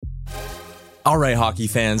All right, hockey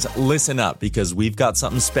fans, listen up because we've got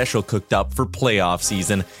something special cooked up for playoff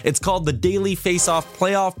season. It's called the Daily Face-Off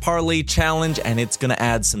Playoff Parlay Challenge, and it's going to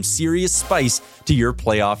add some serious spice to your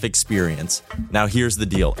playoff experience. Now, here's the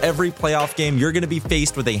deal. Every playoff game, you're going to be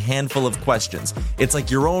faced with a handful of questions. It's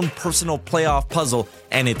like your own personal playoff puzzle,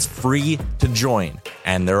 and it's free to join.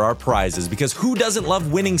 And there are prizes, because who doesn't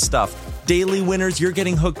love winning stuff? Daily winners, you're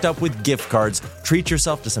getting hooked up with gift cards. Treat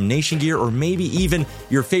yourself to some Nation gear or maybe even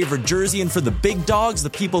your favorite jersey. And for the big dogs, the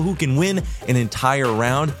people who can win an entire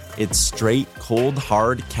round, it's straight, cold,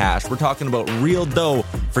 hard cash. We're talking about real dough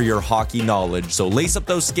for your hockey knowledge. So lace up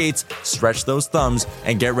those skates, stretch those thumbs,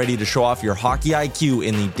 and get ready to show off your hockey IQ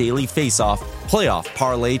in the Daily Face-Off Playoff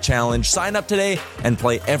Parlay Challenge. Sign up today and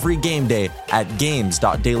play every game day at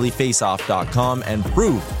games.dailyfaceoff.com and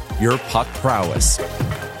prove your puck prowess.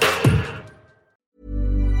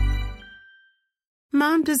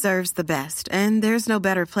 Mom deserves the best, and there's no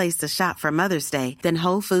better place to shop for Mother's Day than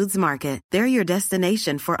Whole Foods Market. They're your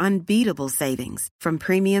destination for unbeatable savings, from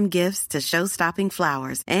premium gifts to show-stopping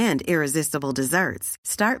flowers and irresistible desserts.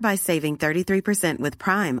 Start by saving 33% with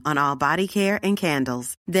Prime on all body care and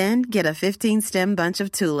candles. Then get a 15-stem bunch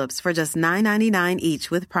of tulips for just $9.99 each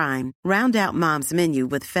with Prime. Round out Mom's menu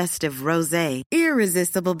with festive rosé,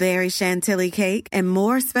 irresistible berry chantilly cake, and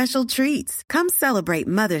more special treats. Come celebrate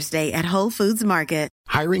Mother's Day at Whole Foods Market.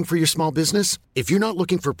 Hiring for your small business? If you're not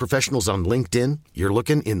looking for professionals on LinkedIn, you're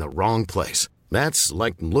looking in the wrong place. That's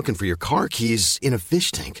like looking for your car keys in a fish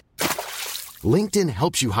tank. LinkedIn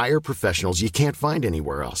helps you hire professionals you can't find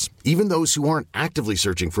anywhere else, even those who aren't actively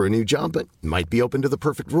searching for a new job but might be open to the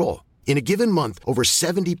perfect role. In a given month, over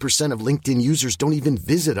 70% of LinkedIn users don't even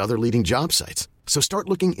visit other leading job sites. So start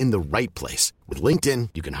looking in the right place. With LinkedIn,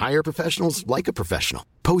 you can hire professionals like a professional.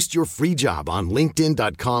 Post your free job on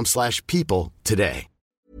linkedin.com/people today.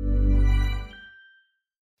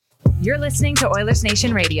 You're listening to Oilers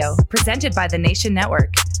Nation Radio, presented by the Nation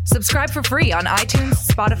Network. Subscribe for free on iTunes,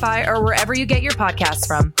 Spotify, or wherever you get your podcasts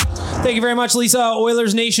from. Thank you very much, Lisa.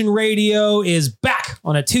 Oilers Nation Radio is back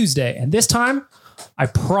on a Tuesday, and this time, I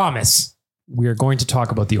promise, we are going to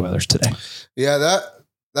talk about the Oilers today. Yeah,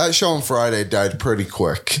 that show on Friday died pretty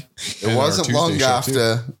quick. It wasn't long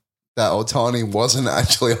after that Ohtani wasn't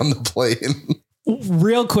actually on the plane.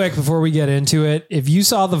 Real quick before we get into it, if you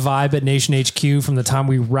saw the vibe at Nation HQ from the time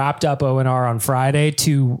we wrapped up O&R on Friday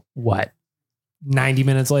to what, 90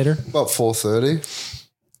 minutes later? About 4:30.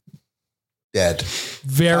 Dead.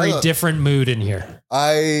 Very different mood in here.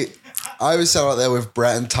 I was sat out there with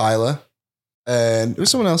Brett and Tyler, and there was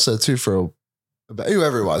someone else there too for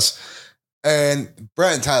whoever it was. And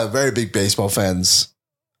Brett and Tyler, very big baseball fans,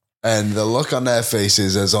 and the look on their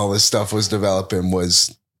faces as all this stuff was developing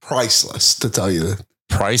was priceless, to tell you.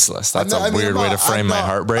 Priceless. That's a weird way to frame my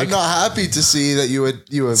heartbreak. I'm not happy to see that you were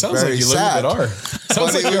very sad.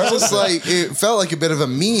 But it was just like, it felt like a bit of a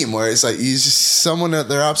meme where it's like he's just someone at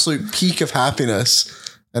their absolute peak of happiness,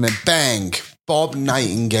 and then bang, Bob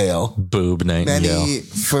Nightingale, Boob Nightingale. Then he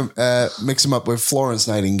mix him up with Florence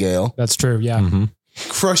Nightingale. That's true. Yeah. Mm-hmm.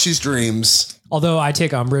 Crush his dreams. Although I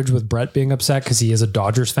take umbrage with Brett being upset because he is a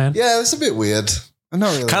Dodgers fan. Yeah, it's a bit weird.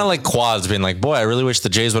 Not really. Kind of like Quads being like, boy, I really wish the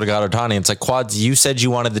Jays would have got Ohtani. It's like, Quads, you said you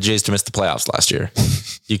wanted the Jays to miss the playoffs last year.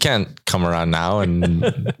 You can't come around now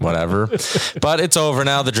and whatever. But it's over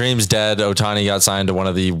now. The dream's dead. Ohtani got signed to one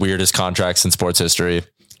of the weirdest contracts in sports history.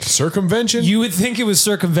 Circumvention? You would think it was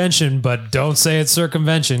circumvention, but don't say it's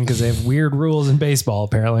circumvention because they have weird rules in baseball,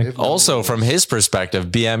 apparently. Also, from his perspective,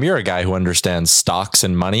 BM, you're a guy who understands stocks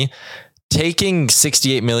and money. Taking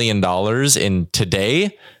 $68 million in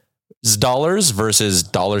today's dollars versus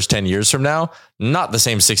dollars 10 years from now, not the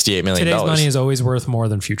same $68 million. Today's money is always worth more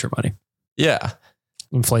than future money. Yeah.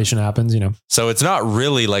 Inflation happens, you know. So it's not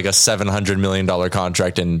really like a $700 million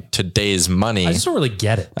contract in today's money. I just don't really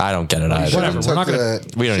get it. I don't get it either. Whatever. We're not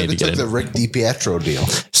we don't need to get it. The Rick DiPietro deal.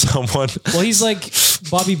 Well, he's like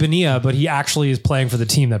Bobby Bonilla, but he actually is playing for the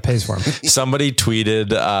team that pays for him. Somebody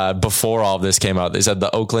tweeted before all of this came out, they said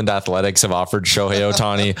the Oakland Athletics have offered Shohei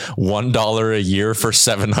Ohtani $1 a year for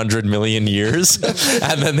 700 million years.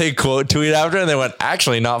 And then they quote tweet after and they went,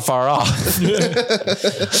 actually not far off.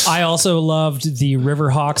 I also loved the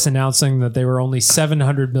Riverhawks announcing that they were only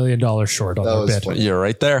 $700 million short on their bid. Funny. You're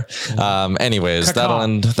right there. Anyways, that'll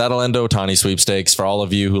end Ohtani sweepstakes. For all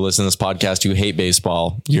of you who listen to this podcast who hate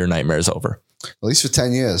baseball, your nightmare's over. At least for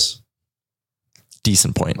 10 years.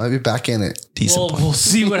 Decent point. Might be back in it. Decent point. We'll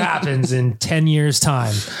see what happens in 10 years'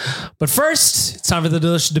 time. But first, it's time for the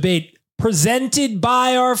delicious debate. presented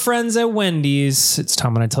by our friends at Wendy's. It's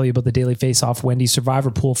time when I tell you about the Daily Face-Off Wendy's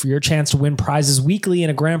Survivor Pool for your chance to win prizes weekly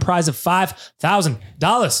and a grand prize of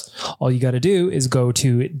 $5,000. All you got to do is go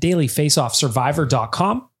to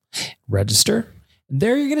dailyfaceoffsurvivor.com, register, and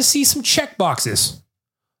there you're going to see some check boxes.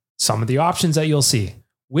 Some of the options that you'll see.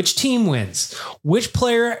 Which team wins? Which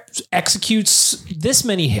player executes this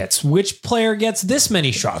many hits? Which player gets this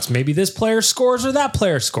many shots? Maybe this player scores or that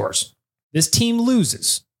player scores. This team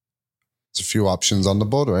loses. There's a few options on the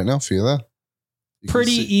board right now for you there.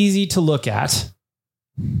 Pretty easy to look at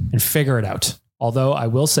and figure it out. Although I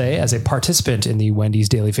will say, as a participant in the Wendy's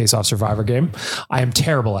Daily Face-Off Survivor game, I am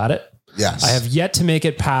terrible at it. Yes. I have yet to make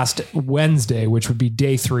it past Wednesday, which would be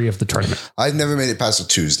day 3 of the tournament. I've never made it past a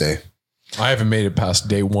Tuesday. I haven't made it past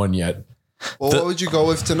day 1 yet. Well, what would you go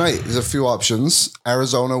with tonight? There's a few options.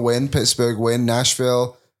 Arizona win, Pittsburgh win,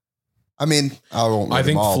 Nashville. I mean, I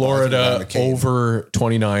think Florida over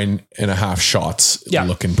 29 and a half shots. Yeah.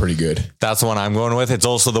 Looking pretty good. That's the one I'm going with. It's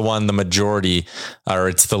also the one the majority, or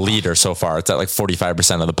it's the leader so far. It's at like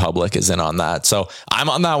 45% of the public is in on that. So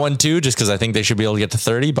I'm on that one too, just because I think they should be able to get to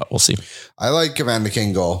 30, but we'll see. I like Evander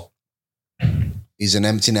King goal. He's an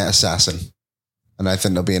empty net assassin. And I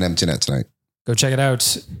think there'll be an empty net tonight. Go check it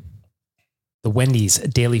out. The Wendy's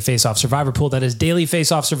Daily Face-Off Survivor Pool. That is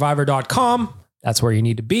dailyfaceoffsurvivor.com. That's where you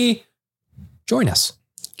need to be. Join us.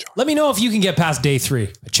 Let me know if you can get past day 3.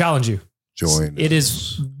 I challenge you. Join. It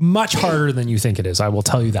is much harder than you think it is. I will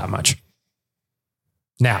tell you that much.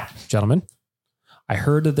 Now, gentlemen, I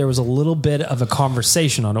heard that there was a little bit of a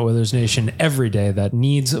conversation on Oilers Nation every day that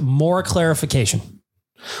needs more clarification.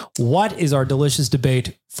 What is our delicious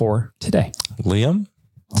debate for today? Liam?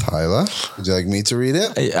 Tyler, would you like me to read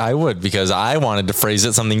it? I would, because I wanted to phrase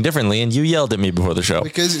it something differently and you yelled at me before the show.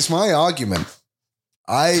 Because it's my argument.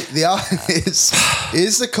 The argument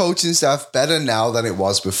is the coaching staff better now than it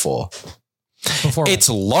was before? Before it's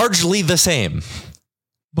largely the same.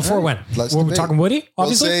 Before when? We're talking Woody,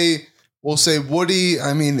 obviously? We'll say Woody.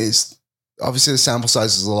 I mean, it's obviously the sample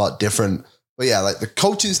size is a lot different. But yeah, like the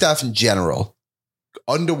coaching staff in general,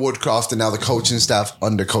 under Woodcroft and now the coaching staff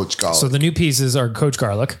under Coach Garlick. So the new pieces are Coach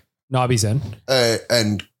Garlick, Nobby's in.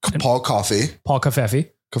 And Paul Coffey. Paul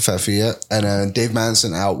Covfefe, yeah. And Dave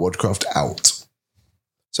Manson out, Woodcroft out.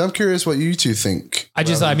 So I'm curious what you two think.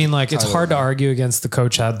 it's hard to argue against the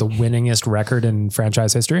coach had the winningest record in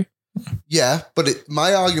franchise history. Yeah, but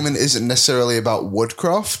my argument isn't necessarily about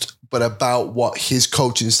Woodcroft, but about what his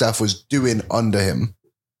coaching staff was doing under him.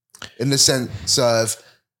 In the sense of,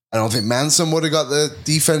 I don't think Manson would have got the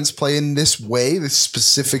defense playing this way, this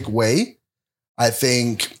specific way. I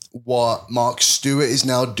think what Mark Stewart is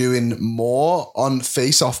now doing more on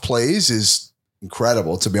face-off plays is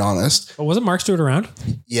incredible, to be honest. But wasn't Mark Stewart around?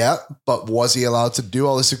 Yeah, but was he allowed to do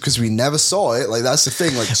all this? Because we never saw it. Like, that's the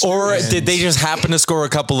thing. Like, or did they just happen to score a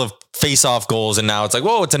couple of face-off goals and now it's like,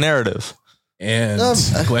 whoa, it's a narrative? And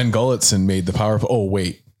Glenn Gulletson made the power. Oh,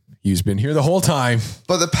 wait. He's been here the whole time.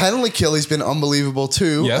 But the penalty kill has been unbelievable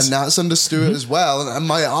too. Yes. And that's under Stewart as well. And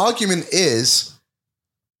my argument is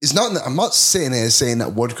not that I'm not sitting here saying that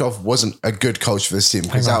Woodcroft wasn't a good coach for this team,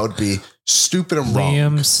 because that would be stupid and wrong.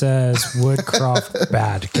 Liam says Woodcroft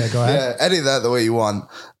bad. Okay, go ahead. Yeah, edit that the way you want.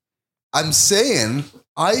 I'm saying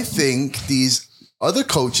I think these other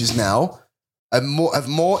coaches now have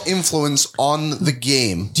more influence on the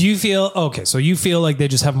game. Do you feel okay? So you feel like they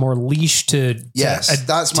just have more leash to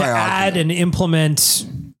that's my add and implement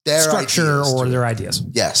their structure or their ideas.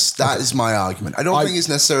 Yes, that is my argument. I don't think it's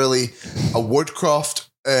necessarily a Woodcroft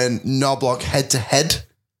and Knoblauch head-to-head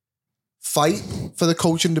fight for the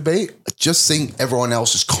coaching debate. I just think everyone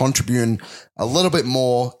else is contributing a little bit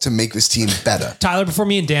more to make this team better. Tyler, before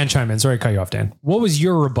me and Dan chime in, sorry to cut you off, Dan. What was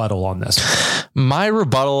your rebuttal on this? My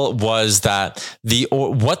rebuttal was that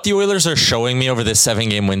what the Oilers are showing me over this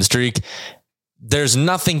 7-game win streak, there's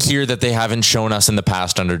nothing here that they haven't shown us in the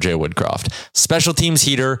past under Jay Woodcroft. Special teams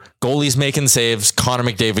heater, goalies making saves, Connor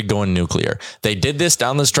McDavid going nuclear. They did this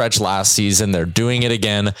down the stretch last season. They're doing it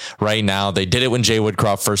again right now. They did it when Jay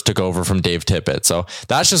Woodcroft first took over from Dave Tippett. So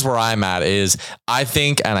that's just where I'm at. Is I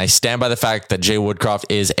think, and I stand by the fact that Jay Woodcroft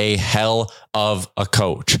is a hell of a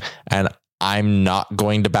coach, and I'm not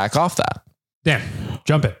going to back off that. Dan,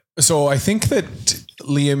 jump in. So I think that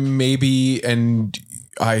Liam maybe, and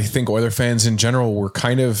I think Oiler fans in general, were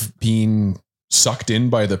kind of being sucked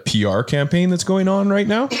in by the PR campaign that's going on right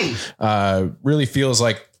now. Really feels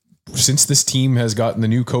like since this team has gotten the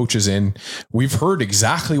new coaches in, we've heard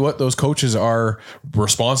exactly what those coaches are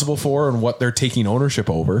responsible for and what they're taking ownership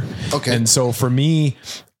over. Okay. And so for me,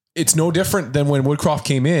 it's no different than when Woodcroft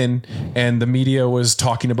came in and the media was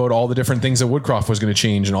talking about all the different things that Woodcroft was going to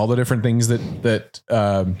change and all the different things that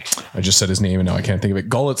I just said his name and now I can't think of it.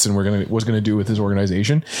 Gulletson was going to do with his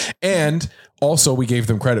organization. And also we gave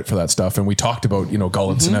them credit for that stuff. And we talked about,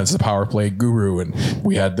 Gulletson as the power play guru. And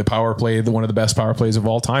we had the power play, one of the best power plays of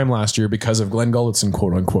all time last year because of Glenn Gulletson,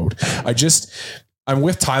 quote unquote. I'm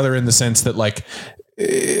with Tyler in the sense that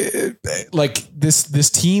this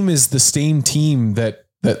team is the same team that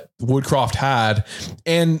Woodcroft had.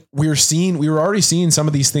 And we were already seeing some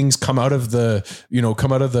of these things come out of the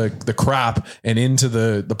crap and into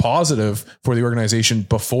the positive for the organization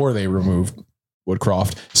before they removed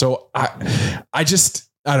Woodcroft. So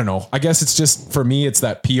I don't know. I guess it's just, for me, it's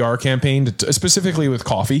that PR campaign, specifically with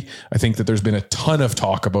Coffee. I think that there's been a ton of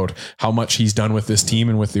talk about how much he's done with this team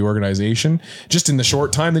and with the organization just in the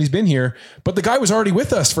short time that he's been here. But the guy was already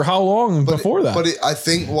with us for how long before that? I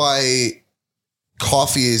think why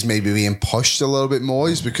Coffee is maybe being pushed a little bit more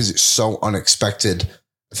is because it's so unexpected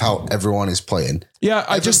of how everyone is playing. Yeah,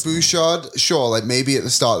 Bouchard, sure, maybe at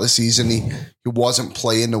the start of the season he wasn't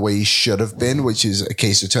playing the way he should have been, which is a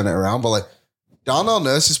case to turn it around. But Darnell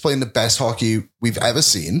Nurse is playing the best hockey we've ever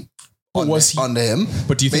seen under him.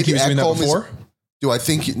 But do you think he was doing that before? I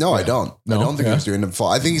think? No, I don't. I don't think he was doing it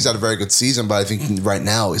before. I think he's had a very good season, but I think right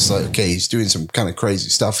now it's okay, he's doing some kind of crazy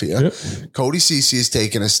stuff here. Yep. Cody Ceci is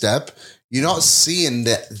taking a step. You're not seeing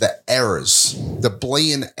the errors, the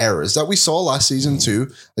blatant errors that we saw last season too.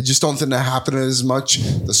 I just don't think they're happening as much.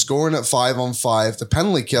 The scoring at 5-on-5, the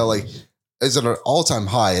penalty kill is at an all-time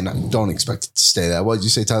high, and I don't expect it to stay there. What did you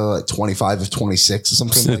say, Tyler? 25 of 26 or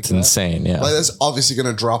something like that? It's insane, yeah. That's obviously going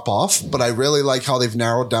to drop off, but I really like how they've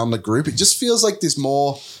narrowed down the group. It just feels like there's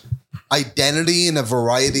more identity in a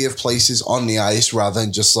variety of places on the ice rather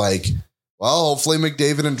than just hopefully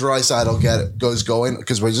McDavid and Draisaitl goes going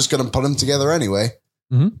because we're just going to put them together anyway.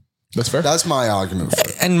 Mm-hmm. That's fair. That's my argument for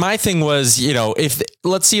it. And my thing was,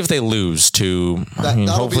 let's see if they lose to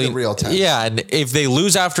that'll be the real test. Yeah, and if they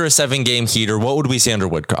lose after a 7-game heater, what would we see under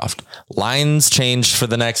Woodcroft? Lines changed for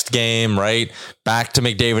the next game, right? Back to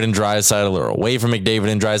McDavid and Draisaitl or away from McDavid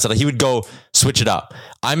and Draisaitl. He would go switch it up.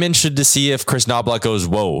 I'm interested to see if Chris Knoblauch goes,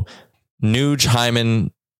 whoa, Nuge,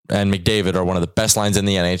 Hyman, and McDavid are one of the best lines in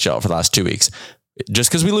the NHL for the last 2 weeks.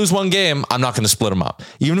 Just because we lose one game, I'm not going to split them up.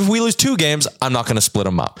 Even if we lose 2 games, I'm not going to split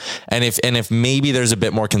them up. And if maybe there's a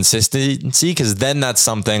bit more consistency, because then that's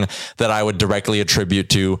something that I would directly attribute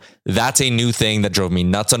to. That's a new thing that drove me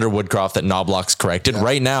nuts under Woodcroft that Knoblauch's corrected. Yeah.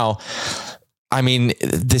 Right now,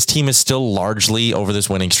 this team is still largely over this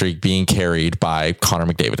winning streak being carried by Connor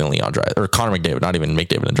McDavid and Leon Draisaitl, or Connor McDavid, not even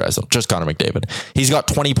McDavid and Draisaitl, just Connor McDavid. He's got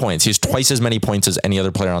 20 points. He has twice as many points as any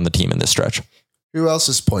other player on the team in this stretch. Who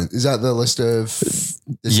else's point? Is that the list of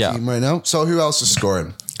this team right now? So who else is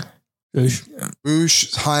scoring?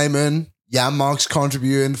 Bush, Hyman, Janmark's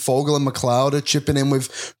contributing, Fogle and McLeod are chipping in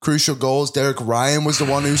with crucial goals. Derek Ryan was the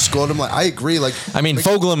one who scored them. I agree.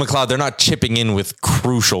 Fogle and McLeod, they're not chipping in with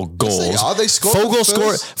crucial goals. Yes, they scored.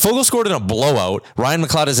 Fogle scored in a blowout. Ryan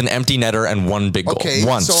McLeod is an empty netter and one big goal. Okay,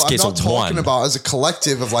 one. So I'm not talking about as a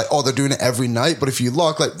collective of they're doing it every night. But if you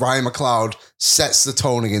look, Ryan McLeod sets the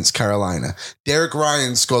tone against Carolina. Derek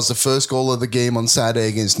Ryan scores the first goal of the game on Saturday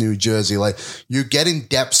against New Jersey. You're getting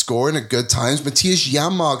depth scoring at good times. Matthias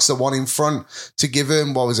Janmark's the one in front to give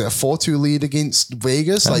him, a 4-2 lead against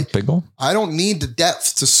Vegas. Big goal. I don't need the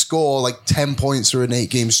depth to score 10 points through an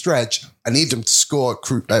 8-game stretch. I need them to score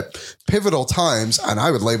at pivotal times, and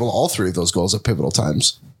I would label all 3 of those goals at pivotal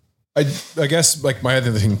times. I guess my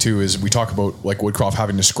other thing too is we talk about Woodcroft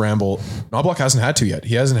having to scramble. Knoblauch hasn't had to yet.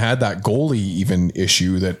 He hasn't had that goalie even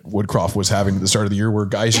issue that Woodcroft was having at the start of the year where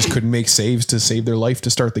guys just couldn't make saves to save their life to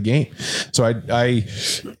start the game. So I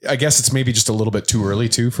guess it's maybe just a little bit too early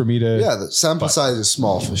too for me to. Yeah, the sample size is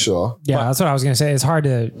small for sure. Yeah, that's what I was going to say. It's hard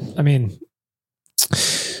to,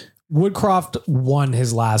 Woodcroft won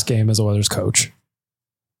his last game as Oilers coach.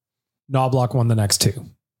 Knoblauch won the next 2.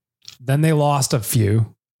 Then they lost a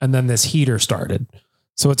few. And then this heater started.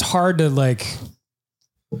 So it's hard to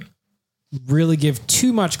really give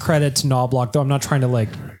too much credit to Knoblauch, though I'm not trying to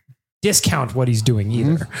discount what he's doing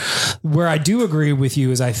either. Mm-hmm. Where I do agree with you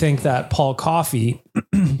is I think that Paul Coffey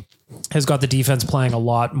has got the defense playing a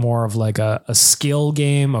lot more of a skill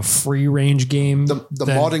game, a free range game. The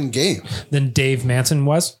modern game. Than Dave Manson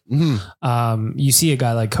was. Mm-hmm. You see a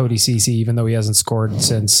guy like Cody Ceci, even though he hasn't scored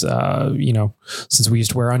since, since we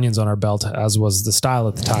used to wear onions on our belt, as was the style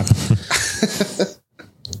at the time.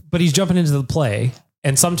 But he's jumping into the play.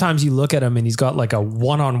 And sometimes you look at him and he's got a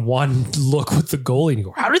one-on-one look with the goalie and you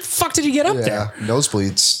go, how the fuck did he get up there?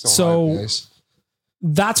 Nosebleeds. So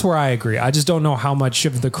that's where I agree. I just don't know how much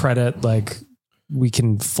of the credit we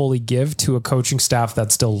can fully give to a coaching staff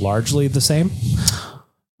that's still largely the same.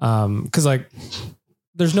 Cause like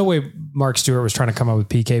there's no way Mark Stewart was trying to come up with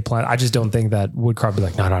PK plan. I just don't think that Woodcroft be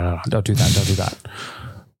like, no, don't do that. Don't do that.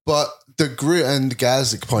 But the group, and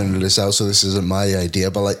Gazik pointed this out, so this isn't my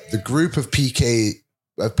idea, but like the group of PK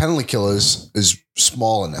penalty killers is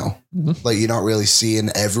smaller now. Mm-hmm. Like you're not really seeing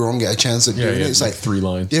everyone get a chance at doing it. It's like 3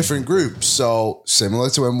 lines, different groups. So similar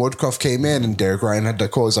to when Woodcroft came in and Derek Ryan had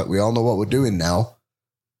that call, it's like we all know what we're doing now.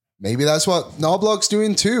 Maybe that's what Knoblauch's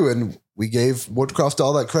doing too. And we gave Woodcroft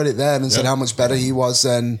all that credit then and said how much better he was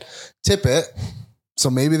than Tippett.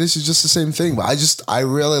 So maybe this is just the same thing. But I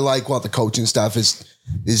really like what the coaching staff is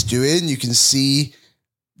doing. You can see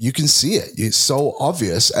it. It's so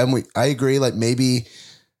obvious. And I agree. Like maybe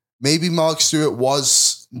Mark Stewart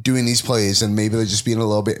was doing these plays and maybe they're just being a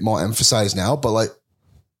little bit more emphasized now, but like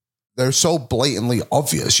they're so blatantly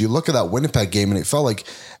obvious. You look at that Winnipeg game and it felt like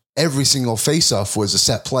every single face-off was a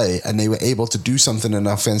set play and they were able to do something in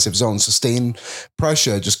the offensive zone, sustain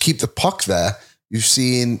pressure, just keep the puck there. You've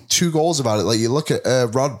seen 2 goals about it. Like you look at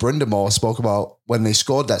Rod Brindamore spoke about when they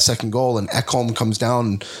scored that second goal and Ekholm comes down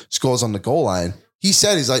and scores on the goal line. He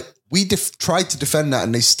said, he's like, we tried to defend that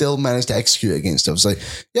and they still managed to execute against us. It's like,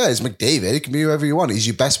 yeah, it's McDavid. It can be whoever you want. He's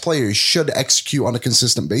your best player. He should execute on a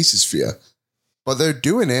consistent basis for you. But they're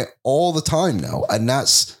doing it all the time now. And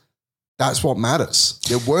that's what matters.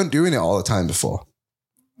 They weren't doing it all the time before.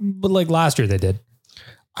 But like last year they did.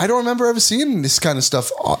 I don't remember ever seeing this kind of stuff.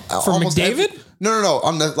 For McDavid? No.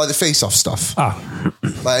 On the face-off stuff.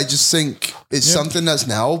 Like, I just think it's something that's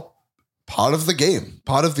now part of the game,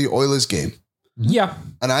 part of the Oilers game. Yeah.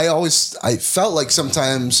 And I felt like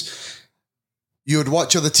sometimes you would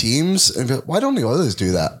watch other teams and be like, why don't the Oilers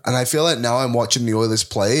do that? And I feel like now I'm watching the Oilers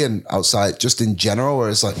play and outside just in general where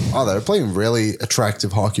it's like, oh, they're playing really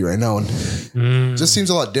attractive hockey right now. And it just seems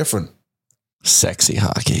a lot different. Sexy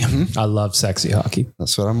hockey. Mm-hmm. I love sexy hockey.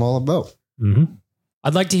 That's what I'm all about. Mm-hmm.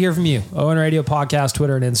 I'd like to hear from you. ON Radio Podcast,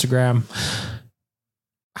 Twitter and Instagram.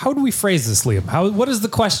 How do we phrase this, Liam? What is the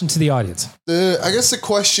question to the audience? I guess the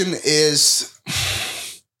question is,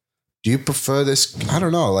 do you prefer this? I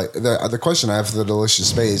don't know. Like the question I have for the Delicious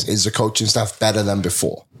Space is the coaching staff better than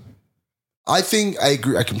before? I think I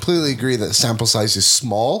agree. I completely agree that the sample size is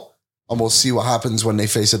small and we'll see what happens when they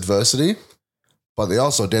face adversity. But they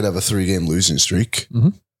also did have a 3-game losing streak,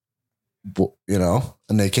 and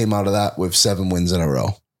they came out of that with 7 wins in a row,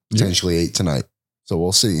 potentially 8 tonight. So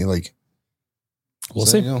we'll see. We'll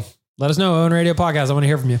see. Let us know. ON Radio Podcast. I want to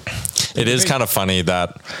hear from you. It is kind of funny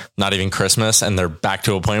that not even Christmas and they're back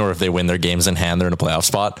to a point where if they win their games in hand, they're in a playoff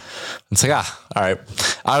spot. It's like, all right.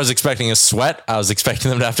 I was expecting a sweat. I was expecting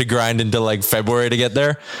them to have to grind into like February to get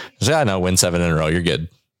there. It's like, no, win 7 in a row. You're good.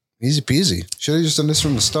 Easy peasy. Should have just done this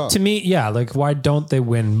from the start. To me, yeah. Like, why don't they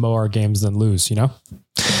win more games than lose,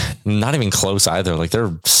 Not even close either. Like, they're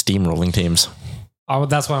steamrolling teams.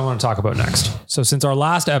 That's what I want to talk about next. So since our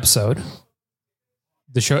last episode,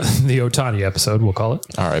 the Ohtani episode, we'll call it.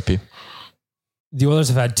 RIP. The Oilers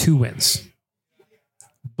have had 2 wins.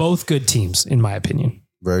 Both good teams, in my opinion.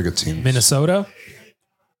 Very good teams. Minnesota,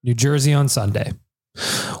 New Jersey on Sunday.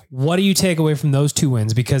 What do you take away from those 2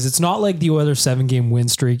 wins? Because it's not like the Oilers 7-game win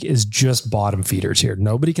streak is just bottom feeders here.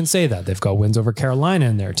 Nobody can say that. They've got wins over Carolina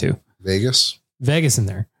in there too. Vegas in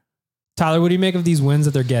there. Tyler, what do you make of these wins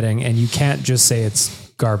that they're getting? And you can't just say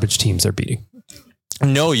it's garbage teams they're beating.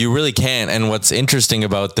 No, you really can't. And what's interesting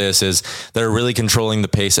about this is they're really controlling the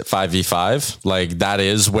pace at 5v5. Like that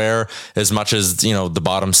is where, as much as, the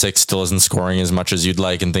bottom 6 still isn't scoring as much as you'd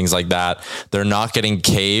like and things like that, they're not getting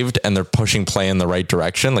caved and they're pushing play in the right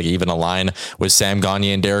direction. Like even a line with Sam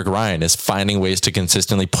Gagner and Derek Ryan is finding ways to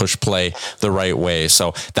consistently push play the right way.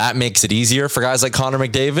 So that makes it easier for guys like Connor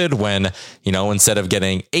McDavid when, instead of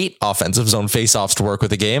getting 8 offensive zone faceoffs to work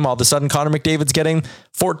with a game, all of a sudden Connor McDavid's getting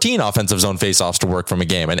 14 offensive zone faceoffs to work from a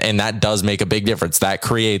game. And that does make a big difference. That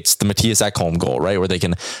creates the Matthias Ekholm goal, right? Where they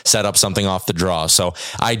can set up something off the draw. So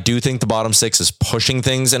I do think the bottom 6 is pushing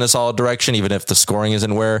things in a solid direction, even if the scoring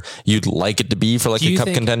isn't where you'd like it to be for like a cup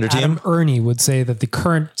contender team. Adam Ernie would say that the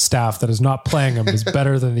current staff that is not playing him is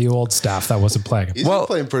better than the old staff that wasn't playing him. He's been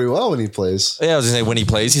playing pretty well when he plays. Yeah, I was going to say when he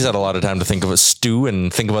plays, he's had a lot of time to think of a stew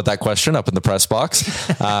and think about that question up in the press box.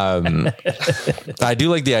 I do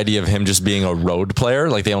like the idea of him just being a road player.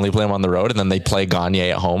 Like they only play him on the road and then they play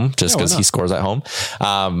Gagner at home just because he scores at home.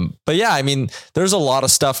 But yeah, I mean, there's a lot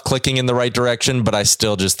of stuff clicking in the right direction, but I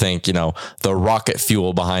still just think, the rocket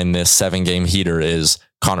fuel behind this 7-game heater is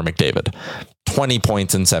Connor McDavid. 20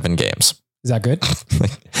 points in 7 games. Is that good?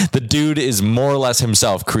 The dude is more or less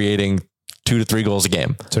himself creating 2 to 3 goals a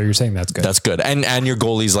game. So you're saying that's good. That's good. And your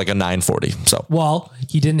goalie's like a 940. So, well,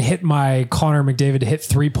 he didn't hit my Connor McDavid to hit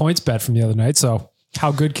 3 points bet from the other night. So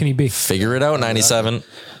how good can he be? figure it out. 97.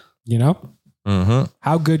 You know,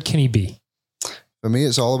 how good can he be? For me,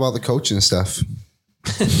 it's all about the coaching stuff.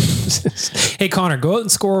 Hey, Connor, go out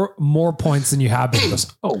and score more points than you have been. He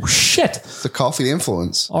goes, oh shit. It's the coffee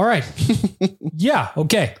influence. All right. Yeah.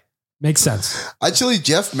 Okay. Makes sense. Actually,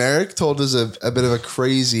 Jeff Merrick told us a bit of a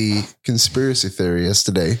crazy conspiracy theory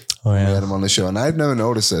yesterday. Oh, yeah. We had him on the show, and I've never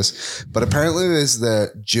noticed this, but apparently there's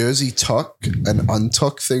the jersey tuck and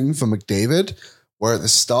untuck thing for McDavid, where at the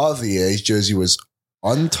start of the year, his jersey was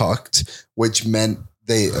untucked, which meant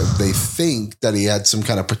they think that he had some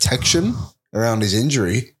kind of protection around his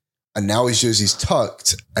injury, and now his jersey's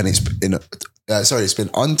tucked, and it's been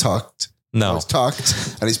untucked. No, it's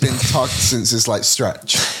tucked, and it's been tucked since this like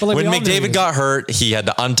stretch. But when McDavid got hurt, he had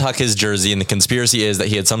to untuck his jersey, and the conspiracy is that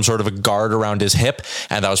he had some sort of a guard around his hip,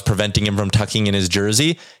 and that was preventing him from tucking in his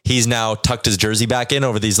jersey. He's now tucked his jersey back in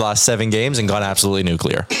over these last 7 games and gone absolutely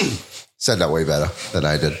nuclear. Said that way better than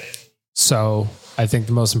I did. So I think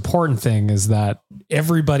the most important thing is that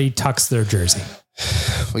everybody tucks their jersey.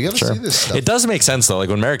 We got to see this stuff. It does make sense though. Like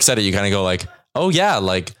when Merrick said it, you kind of go like, oh yeah,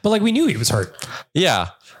 like, but like we knew he was hurt. Yeah.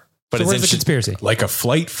 But so it's where's the conspiracy? Like a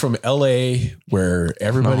flight from LA where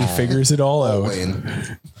everybody figures it all out.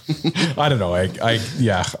 I don't know.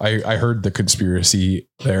 I heard the conspiracy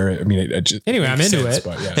there. I mean, it just anyway, I'm into it.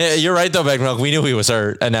 But yeah, you're right though, Beckmilk. We knew he was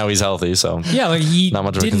hurt and now he's healthy. So yeah, like he not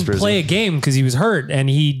much of a didn't conspiracy. play a game because he was hurt, and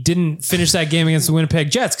he didn't finish that game against the Winnipeg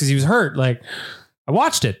Jets because he was hurt. Like I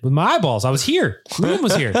watched it with my eyeballs. I was here. Liam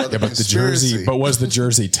was here. yeah, but the jersey. But was the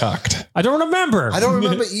jersey tucked? I don't remember. I don't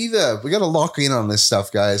remember either. We got to lock in on this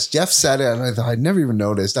stuff, guys. Jeff said it, and I thought I never even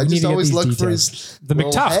noticed. I just always look for the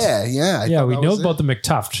McTuft. Hair. Yeah, we know about the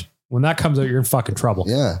McTuft. When that comes out, you're in fucking trouble.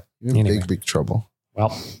 Yeah, you're in big trouble.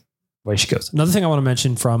 Well, away she goes. Another thing I want to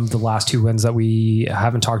mention from the last 2 wins that we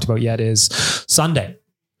haven't talked about yet is Sunday.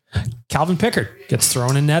 Calvin Pickard gets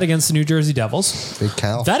thrown in net against the New Jersey Devils. Big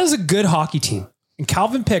Cal. That is a good hockey team. And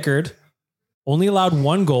Calvin Pickard only allowed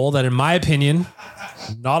 1 goal that, in my opinion,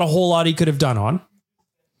 not a whole lot he could have done on.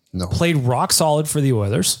 No. Played rock solid for the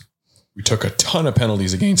Oilers. We took a ton of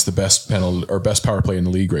penalties against the best power play in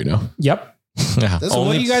the league right now. Yep. Yeah.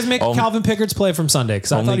 What do you guys make of Calvin Pickard's play from Sunday?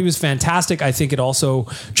 Because I thought he was fantastic. I think it also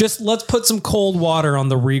let's put some cold water on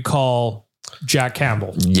the recall Jack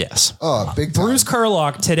Campbell. Yes. Oh, big time. Bruce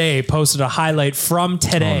Kurlock today posted a highlight from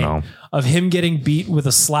today of him getting beat with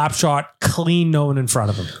a slap shot, clean no one in front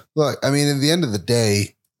of him. Look, I mean, at the end of the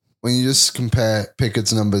day, when you just compare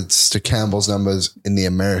Pickard's numbers to Campbell's numbers in the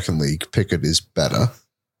American League, Pickard is better.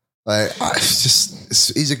 Like,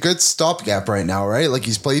 he's a good stopgap right now, right? Like,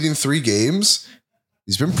 he's played in 3 games.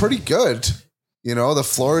 He's been pretty good. You know, the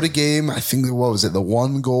Florida game, I think, what was it? The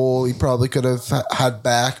 1 goal he probably could have had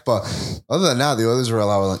back. But other than that, the others were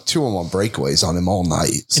allowing like 2-on-1 breakaways on him all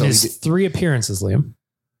night. So in his 3 appearances, Liam,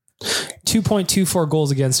 2.24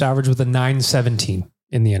 goals against average with a 917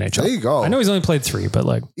 in the NHL. There you go. I know he's only played 3, but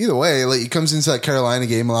like either way, like he comes into that Carolina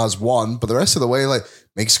game, allows 1, but the rest of the way, like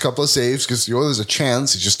makes a couple of saves because the Oilers a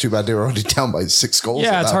chance. It's just too bad they were already down by 6 goals.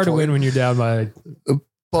 Yeah, it's hard to win when you're down by.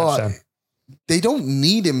 But touchdown. They don't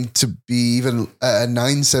need him to be even a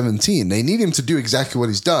 917. They need him to do exactly what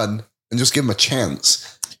he's done and just give him a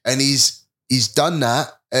chance. And he's done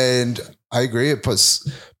that. And I agree. It puts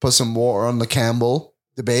some water on the Campbell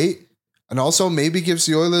debate. And also maybe gives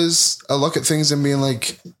the Oilers a look at things and being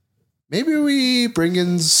like, maybe we bring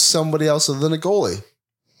in somebody else other than a goalie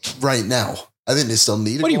right now. I think they still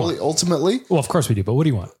need a goalie ultimately. Well, of course we do, but what do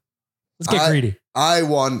you want? Let's get greedy. I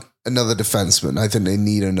want another defenseman. I think they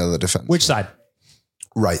need another defenseman. Which side?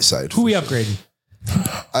 Right side. Who we upgrading?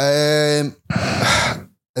 I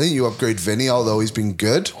think you upgrade Vinny, although he's been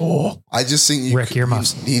good. Oh, I just think you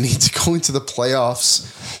need to go into the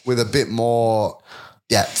playoffs with a bit more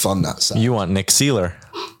depth on that side. You want Nick Seeler.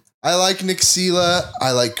 I like Nick Seeler.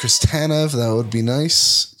 I like Chris Tanev. That would be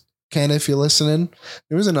nice. Ken, if you're listening.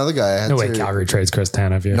 There was another guy I had. No way Calgary trades Chris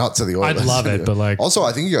Tanev here. Not to the Oilers. I'd love it, but like. Also,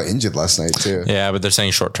 I think he got injured last night too. Yeah, but they're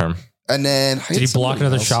saying short term. And then did he block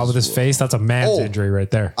another shot with his face? That's a man's injury right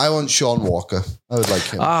there. I want Sean Walker. I would like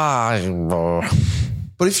him.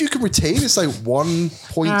 But if you can retain, it's like 1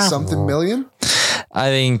 point something million. I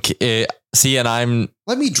think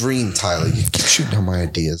let me dream, Tyler. You keep shooting down my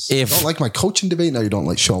ideas. You don't like my coaching debate. Now you don't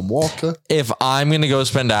like Sean Walker. If I'm going to go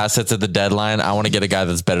spend assets at the deadline, I want to get a guy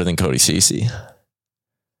that's better than Cody Ceci.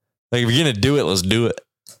 Like if you're going to do it, let's do it.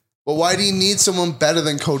 But why do you need someone better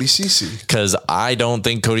than Cody Ceci? Because I don't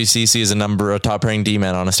think Cody Ceci is a top pairing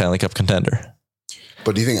D-man on a Stanley Cup contender.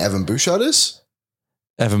 But do you think Evan Bouchard is?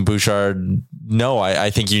 Evan Bouchard, no.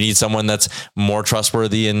 I think you need someone that's more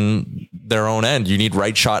trustworthy in their own end. You need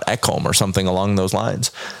right shot Ekholm or something along those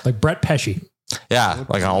lines. Like Brett Pesce. Yeah.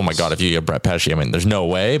 Like, oh my God, if you get Brett Pesce, I mean, there's no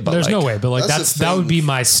way. But there's no way. But like that would be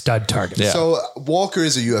my stud target. Yeah. So Walker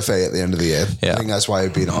is a UFA at the end of the year. Yeah. I think that's why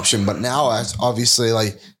it'd be an option. But now, obviously,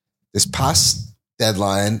 like this past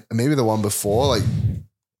deadline, and maybe the one before, like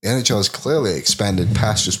the NHL has clearly expanded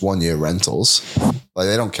past just 1 year rentals. Like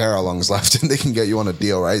they don't care how long's left and they can get you on a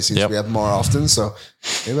deal, right? Seems we have more often. So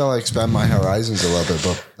maybe I'll expand my horizons a little bit,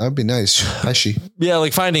 but that'd be nice. Pesci. Yeah,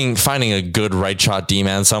 like finding a good right shot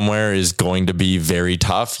D-man somewhere is going to be very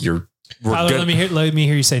tough. Tyler, let me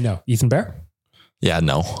hear you say no. Ethan Bear? Yeah,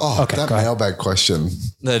 no. Oh, okay, that mailbag question.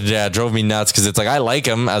 That drove me nuts because it's like I like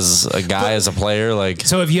him as a guy, as a player. Like,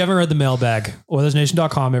 so if you haven't read the mailbag,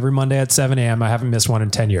 OilersNation.com every Monday at 7 a.m. I haven't missed one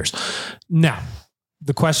in 10 years. Now,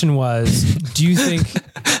 the question was, do you think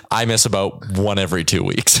I miss about one every 2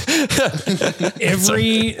 weeks?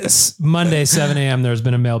 Every Monday, 7 a.m. there's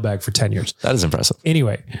been a mailbag for 10 years. That is impressive.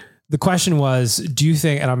 Anyway, the question was, do you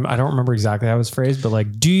think, and I don't remember exactly how it was phrased, but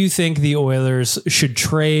like, do you think the Oilers should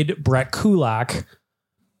trade Brett Kulak,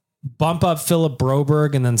 bump up Philip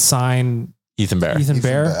Broberg, and then sign Ethan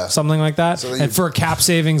Bear, something like that, so and for a cap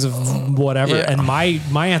savings of whatever? Yeah. And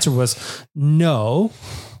my answer was no.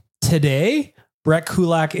 Today, Brett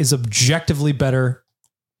Kulak is objectively better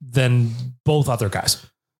than both other guys.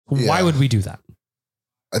 Yeah. Why would we do that?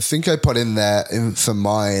 I think I put in there for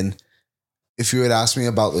mine. If you had asked me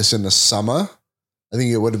about this in the summer, I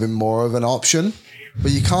think it would have been more of an option,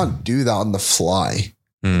 but you can't do that on the fly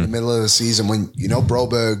in the middle of the season when,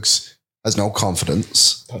 Broberg's has no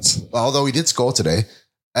confidence. Although he did score today.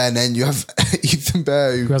 And then you have Ethan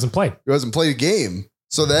Bear who hasn't played a game.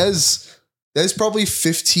 So there's probably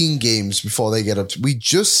 15 games before they get up to, we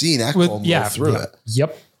just seen Ekholm go through it.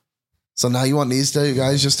 Yep. So now you want these two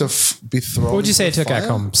guys just to be thrown. What would you say it took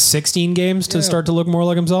Ekholm? 16 games to start to look more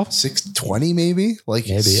like himself? 20 maybe?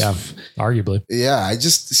 Yeah. Arguably. Yeah, it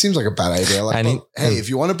seems like a bad idea. Like, if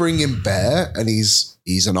you want to bring in Bear and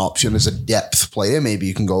he's an option as a depth player, maybe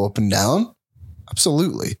you can go up and down.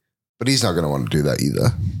 Absolutely. But he's not going to want to do that either.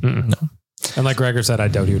 No. And like Gregor said, I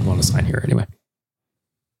doubt he would want to sign here anyway.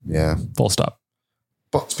 Yeah. Full stop.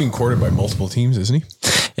 But it's being courted by multiple teams, isn't he?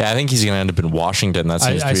 Yeah, I think he's going to end up in Washington. That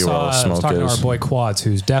seems to be where all the smoke is. I was talking to our boy Quads,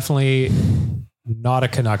 who's definitely not a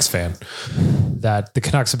Canucks fan, that the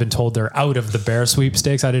Canucks have been told they're out of the Bear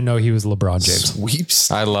sweepstakes. I didn't know he was LeBron James.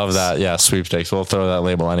 Sweeps? I love that. Yeah, sweepstakes. We'll throw that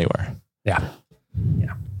label anywhere. Yeah.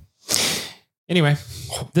 Anyway,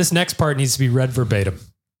 this next part needs to be read verbatim.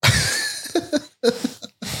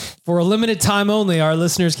 For a limited time only, our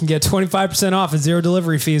listeners can get 25% off and zero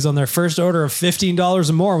delivery fees on their first order of $15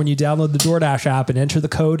 or more when you download the DoorDash app and enter the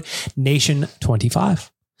code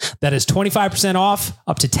NATION25. That is 25% off,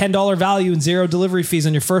 up to $10 value and zero delivery fees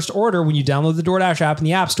on your first order when you download the DoorDash app in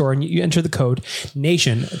the App Store and you enter the code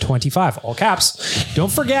NATION25, all caps.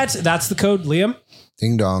 Don't forget, that's the code, Liam.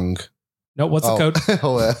 Ding dong. No, what's the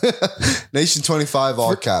code? Nation 25,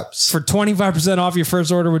 all caps. For 25% off your first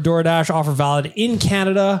order with DoorDash, offer valid in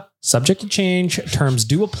Canada, subject to change, terms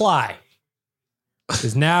do apply.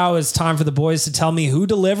 Because now it's time for the boys to tell me who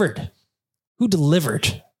delivered. Who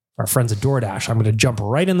delivered? Our friends at DoorDash. I'm going to jump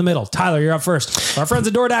right in the middle. Tyler, you're up first. Our friends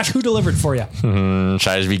at DoorDash, who delivered for you? Should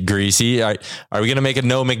I just be greasy? Are we going to make a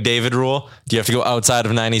no McDavid rule? Do you have to go outside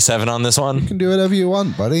of 97 on this one? You can do whatever you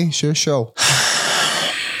want, buddy. It's your show.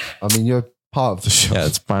 I mean, you're part of the show. Yeah,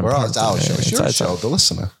 it's fine. It's our show. It's your show, the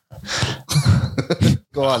listener.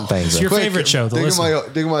 Go on. Thanks. It's your favorite show, the listener.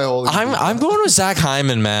 Dig my hole. I'm going with Zach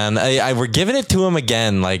Hyman, man. We're giving it to him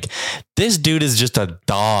again. Like, this dude is just a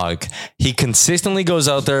dog. He consistently goes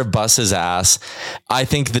out there, busts his ass. I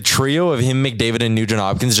think the trio of him, McDavid, and Nugent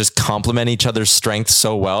Hopkins just complement each other's strengths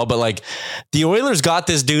so well. But like, the Oilers got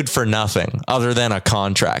this dude for nothing other than a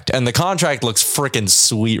contract. And the contract looks freaking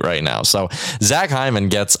sweet right now. So Zach Hyman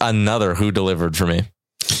gets another who delivered for me.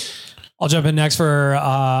 I'll jump in next for,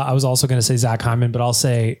 I was also going to say Zach Hyman, but I'll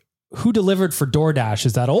say who delivered for DoorDash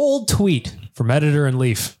is that old tweet from Editor and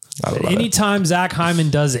Leaf. Anytime Zach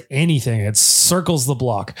Hyman does anything, it circles the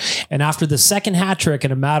block. And after the second hat trick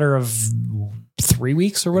in a matter of 3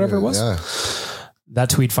 weeks or whatever it was,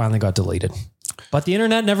 that tweet finally got deleted. But the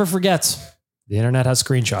internet never forgets. The internet has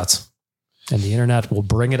screenshots and the internet will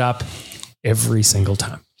bring it up every single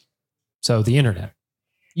time. So the internet,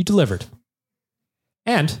 you delivered.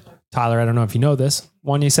 And Tyler, I don't know if you know this,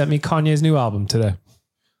 Wanya sent me Kanye's new album today.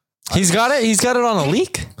 He's got it. He's got it on a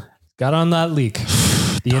leak. Got on that leak.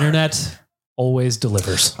 The internet always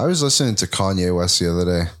delivers. I was listening to Kanye West the other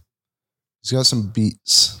day. He's got some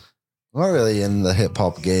beats. I'm not really in the hip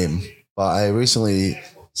hop game, but but I recently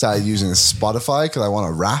started using Spotify because I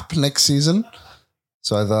want to rap next season.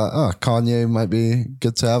 So I thought, Kanye might be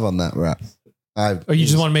good to have on that rap. You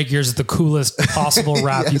just want to make yours the coolest possible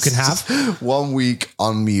rap yes, you can have? 1 week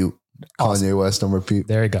on mute. Awesome. Kanye West on repeat.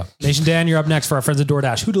 There you go. Nation Dan, you're up next for our friends at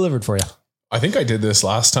DoorDash. Who delivered for you? I think I did this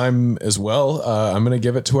last time as well. I'm going to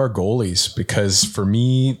give it to our goalies because for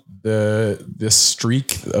me, this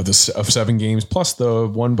streak of 7 games plus the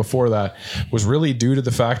one before that was really due to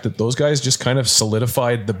the fact that those guys just kind of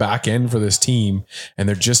solidified the back end for this team, and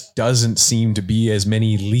there just doesn't seem to be as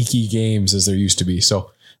many leaky games as there used to be.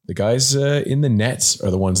 So the guys in the nets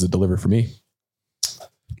are the ones that deliver for me.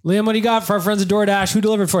 Liam, what do you got for our friends at DoorDash? Who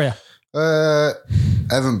delivered for you?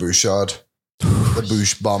 Evan Bouchard. The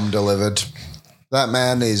Bouch bomb delivered. That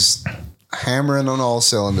man is hammering on all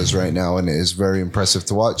cylinders right now, and it is very impressive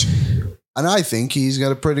to watch. And I think he's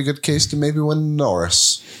got a pretty good case to maybe win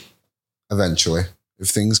Norris eventually, if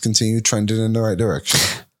things continue trending in the right direction.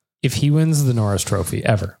 If he wins the Norris Trophy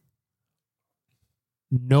ever,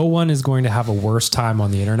 no one is going to have a worse time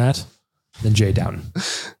on the internet than Jay Downton.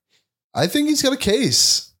 I think he's got a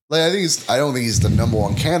case. I don't think he's the number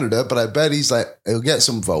one candidate, but I bet he'll get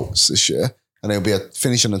some votes this year, and he'll be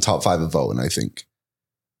finishing the top 5 of voting. I think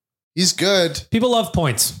he's good. People love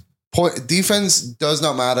points. Defense does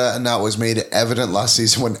not matter, and that was made evident last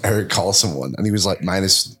season when Erik Karlsson won, and he was like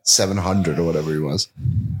minus 700 or whatever he was.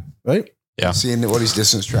 Right? Yeah. Seeing what his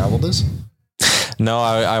distance traveled is. No,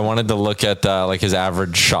 I wanted to look at his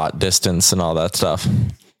average shot distance and all that stuff.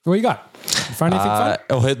 What you got? You find anything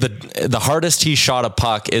fun? The hardest he shot a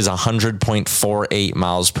puck is 100.48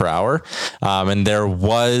 miles per hour. And there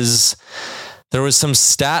was some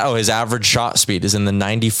stat. His average shot speed is in the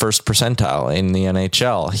 91st percentile in the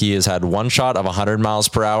NHL. He has had one shot of 100 miles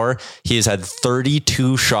per hour. He has had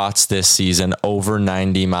 32 shots this season over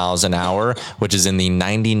 90 miles an hour, which is in the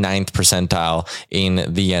 99th percentile in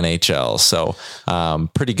the NHL. So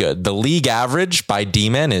pretty good. The league average by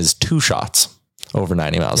D-men is 2 shots over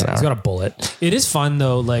 90 miles an hour. He's got a bullet. It is fun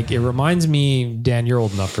though. Like it reminds me, Dan, you're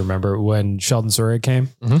old enough to remember when Sheldon Surrey came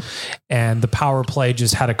and the power play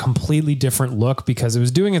just had a completely different look because it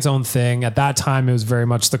was doing its own thing. At that time, it was very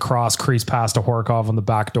much the cross crease pass to Horkov on the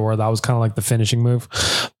back door. That was kind of like the finishing move.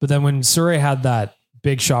 But then when Surrey had that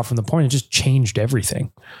big shot from the point, it just changed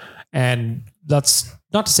everything. And that's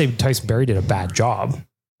not to say Tyson Barrie did a bad job,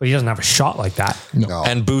 but he doesn't have a shot like that. No.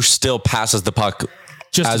 And Bush still passes the puck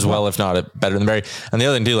just as well, if not better than Barrie. And the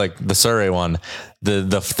other thing too, like the Surrey one,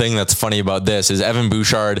 the thing that's funny about this is Evan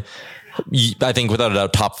Bouchard, I think without a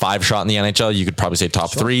doubt, top 5 shot in the NHL. You could probably say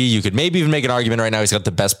top 3. You could maybe even make an argument right now. He's got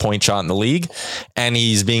the best point shot in the league, and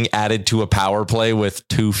he's being added to a power play with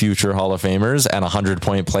 2 future Hall of Famers and a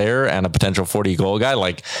 100-point player and a potential 40 goal guy.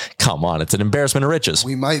 Like, come on. It's an embarrassment of riches.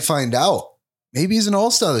 We might find out. Maybe he's an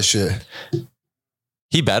all-star this year.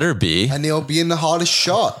 He better be. And he'll be in the hardest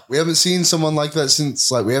shot. We haven't seen someone like that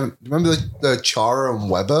since, remember the Chara and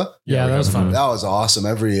Weber? Yeah, that was fun. That was awesome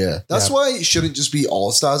every year. That's why it shouldn't just be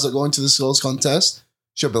all-stars that go into the skills contest.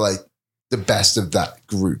 It should be like the best of that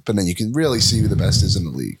group. And then you can really see who the best is in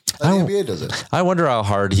the league. The NBA does it. I wonder how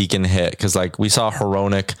hard he can hit. Cause like we saw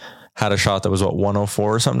Hronek had a shot that was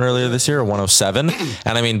 104 or something earlier this year, or 107.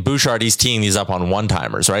 And I mean, Bouchard, he's teeing these up on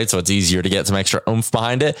one-timers, right? So it's easier to get some extra oomph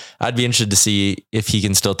behind it. I'd be interested to see if he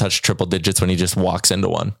can still touch triple digits when he just walks into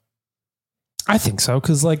one. I think so.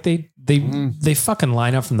 Cause like they fucking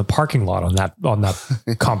line up from the parking lot on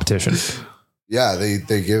that competition. Yeah.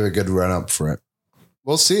 They give a good run up for it.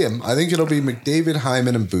 We'll see him. I think it'll be McDavid,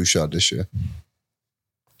 Hyman, and Bouchard this year.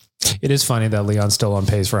 It is funny that Leon's still on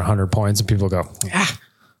pace for 100 points and people go,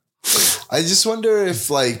 I just wonder if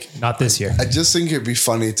not this year. I just think it'd be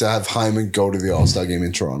funny to have Hyman go to the All-Star game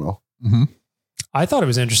in Toronto. Mm-hmm. I thought it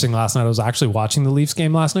was interesting last night. I was actually watching the Leafs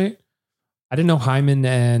game last night. I didn't know Hyman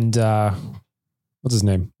and what's his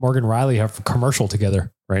name? Morgan Riley have a commercial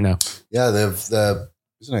together right now. Yeah, isn't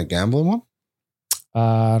it a gambling one?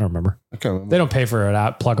 I don't remember. I can't remember. They don't pay for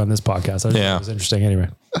an plug on this podcast. I just thought it was interesting anyway.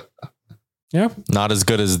 Yeah. Not as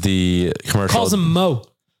good as the commercial. Calls him Mo.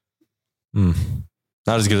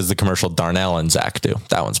 Not as good as the commercial Darnell and Zach do.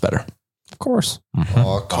 That one's better. Of course. Mm-hmm.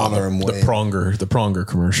 Oh, Connor and Wayne. The Pronger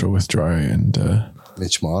commercial with Dry and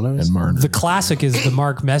Mitch Marner. And Marner. The classic is the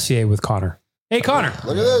Mark Messier with Connor. Hey, Connor.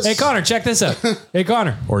 Look at this. Hey, Connor, check this out. Hey,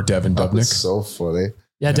 Connor. Or Devin Dubnyk. That's so funny.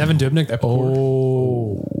 Yeah, Devin Dubnyk.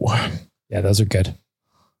 Oh. Yeah, those are good.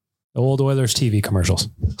 The old Oilers TV commercials.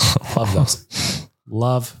 Love those.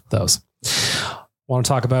 Love those. Want to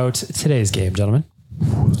talk about today's game, gentlemen.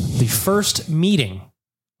 The first meeting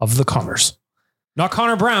of the Connors. Not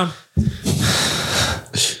Connor Brown.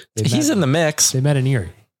 He's in the mix. They met in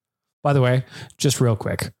Erie. By the way, just real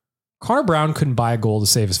quick. Connor Brown couldn't buy a goal to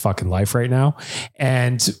save his fucking life right now.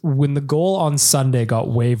 And when the goal on Sunday got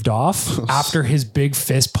waved off after his big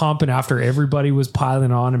fist pump and after everybody was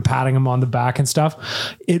piling on and patting him on the back and stuff,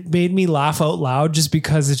 it made me laugh out loud just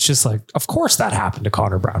because it's just like, of course that happened to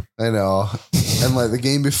Connor Brown. I know. And like the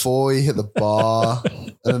game before he hit the bar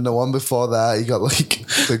and then the one before that, he got like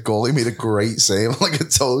the goalie made a great save, like a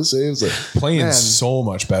toe save. It's like, playing so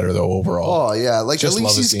much better though overall. Oh yeah. Like Just at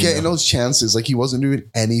least he's getting those chances. Like he wasn't doing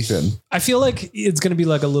anything. I feel like it's going to be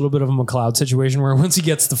like a little bit of a McLeod situation where once he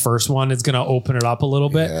gets the first one, it's going to open it up a little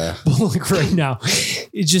bit. Yeah. But like right now,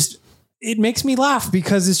 it makes me laugh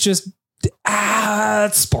because it's just,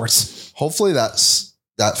 it's sports. Hopefully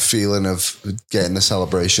that feeling of getting the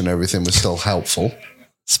celebration, everything was still helpful.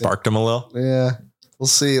 Sparked him a little. Yeah. We'll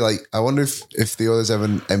see. Like, I wonder if the others have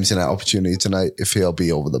an empty net opportunity tonight, if he'll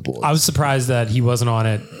be over the board. I was surprised that he wasn't on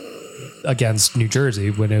it against New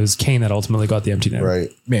Jersey when it was Kane that ultimately got the empty net.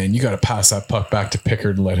 Right. Man, you got to pass that puck back to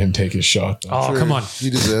Pickard and let him take his shot. Oh, sure. Come on.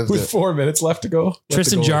 He deserved With it. 4 minutes left to go.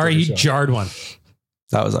 Tristan Jarry, he jarred one.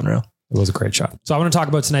 That was unreal. It was a great shot. So I want to talk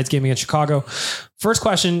about tonight's game against Chicago. First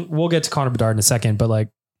question, we'll get to Connor Bedard in a second, but like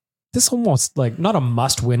this almost like not a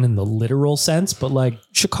must win in the literal sense, but like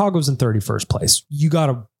Chicago's in 31st place. You got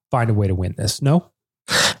to find a way to win this. No?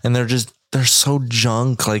 And they're so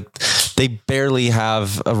junk. Like they barely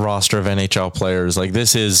have a roster of NHL players. Like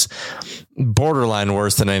this is borderline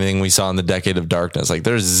worse than anything we saw in the decade of darkness. Like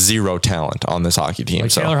there's zero talent on this hockey team.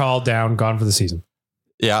 Like Taylor Hall down, gone for the season.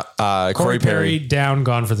 Yeah. Corey Perry down,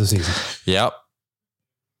 gone for the season. Yep.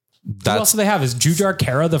 Who else do they have? Is Jujhar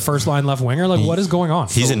Khaira the first line left winger? Like what is going on?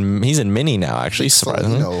 He's in mini now, actually.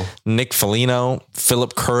 Surprisingly. Nick Foligno,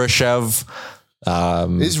 Philip Kurashev.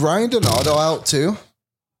 Is Ryan Donato out too?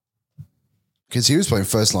 Because he was playing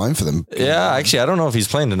first line for them. Yeah, actually, I don't know if he's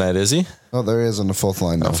playing tonight, is he? Oh, there he is on the fourth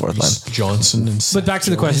line now. No, fourth line. Johnson and But back to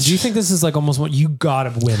the question. Do you think this is like almost what you got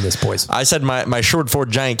to win this, boys? I said my Sherwood Ford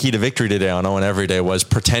giant key to victory today on Owen Everyday was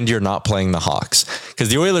pretend you're not playing the Hawks. Because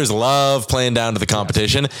the Oilers love playing down to the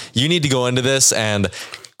competition. You need to go into this and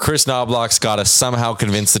Chris Knoblauch's got to somehow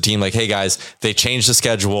convince the team like, hey guys, they changed the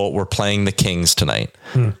schedule. We're playing the Kings tonight.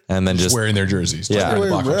 And then just wearing their jerseys. Yeah. They're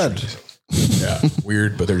wearing red. Yeah,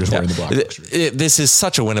 weird, but they're just wearing the black. This is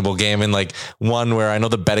such a winnable game, and like one where I know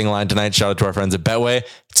the betting line tonight. Shout out to our friends at Betway.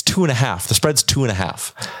 It's 2.5. The spread's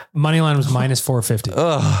 2.5. Money line was minus 450.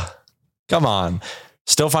 Ugh, come on.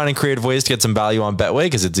 Still finding creative ways to get some value on Betway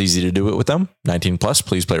because it's easy to do it with them. 19 plus.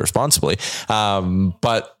 Please play responsibly.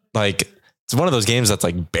 But like it's one of those games that's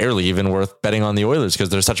like barely even worth betting on the Oilers because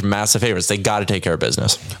they're such massive favorites. They got to take care of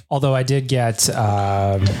business. Although I did get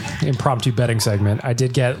impromptu betting segment. I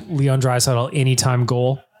did get Leon Draisaitl anytime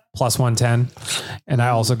goal plus 110. And I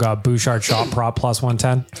also got Bouchard shot prop plus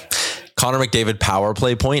 110. Connor McDavid power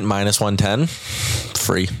play point minus 110.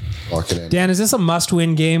 Free. Lock it in. Dan, is this a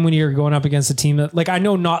must-win game when you're going up against a team that, like, I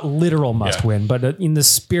know not literal must-win, but in the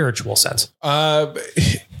spiritual sense?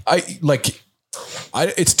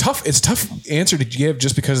 It's tough. It's a tough answer to give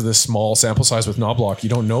just because of the small sample size with Knoblauch. You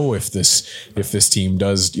don't know if this team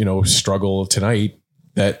does, struggle tonight.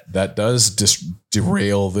 That does just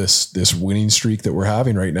derail this winning streak that we're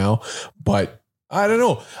having right now. But I don't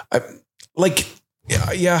know. I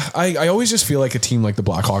always just feel like a team like the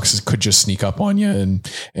Blackhawks could just sneak up on you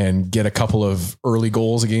and get a couple of early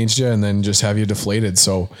goals against you and then just have you deflated.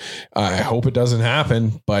 So I hope it doesn't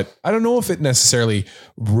happen, but I don't know if it necessarily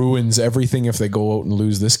ruins everything if they go out and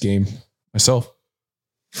lose this game myself.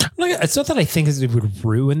 It's not that I think it would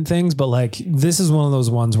ruin things, but like this is one of those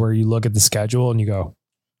ones where you look at the schedule and you go,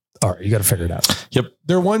 all right, you got to figure it out. Yep.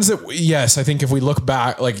 They're ones that, yes, I think if we look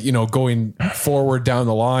back, going forward down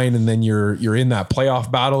the line and then you're in that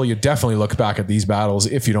playoff battle, you definitely look back at these battles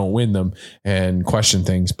if you don't win them and question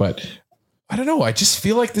things. But I don't know. I just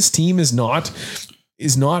feel like this team is not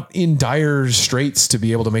in dire straits to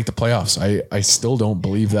be able to make the playoffs. I still don't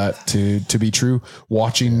believe that to be true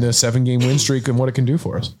watching the 7-game win streak and what it can do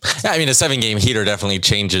for us. Yeah, I mean, a 7-game heater definitely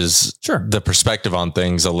changes the perspective on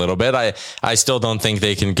things a little bit. I still don't think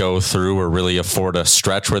they can go through or really afford a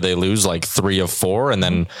stretch where they lose like 3 of 4. And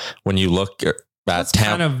then when you look at That's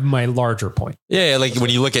Tampa, kind of my larger point. Yeah, like when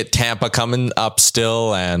you look at Tampa coming up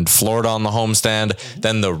still and Florida on the homestand,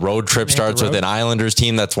 then the road trip starts with an Islanders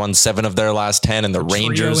team that's won 7 of their last 10, and the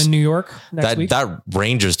Rangers Trio in New York next week. That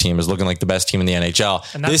Rangers team is looking like the best team in the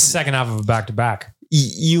NHL. And that's the second half of a back-to-back.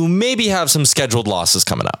 You maybe have some scheduled losses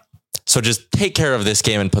coming up. So just take care of this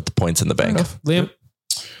game and put the points in the bank. Liam,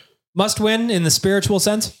 must win in the spiritual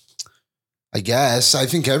sense? I guess. I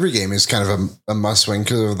think every game is kind of a must win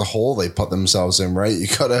because of the hole they put themselves in, right? You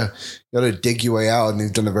gotta dig your way out, and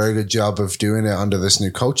they've done a very good job of doing it under this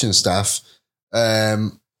new coaching staff.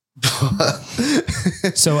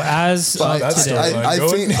 So as But of today,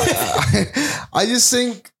 I just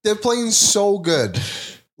think they're playing so good.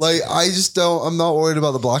 Like, I'm not worried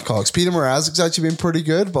about the Blackhawks. Peter Mrazek's actually been pretty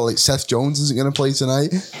good, but like Seth Jones isn't going to play tonight.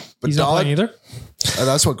 But he's not playing either.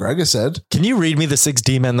 That's what Greg has said. Can you read me the 6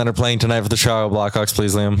 D-men that are playing tonight for the Chicago Blackhawks,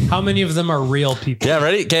 please, Liam? How many of them are real people? Yeah,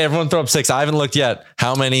 ready? Okay, everyone throw up 6. I haven't looked yet.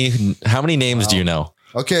 How many names do you know?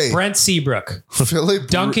 Okay. Brent Seabrook, Philip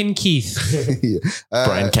Duncan Keith,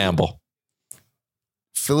 Brian Campbell.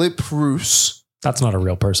 Philip Roos. that's not a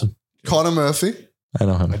real person. Connor Murphy. I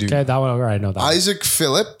know him. Okay, that one. I know that. Isaac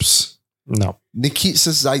Phillips. No. Nikita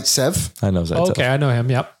Zaitsev. I know Zaitsev. Okay, I know him.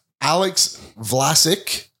 Yep. Alex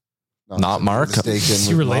Vlasic. Not Mark. Is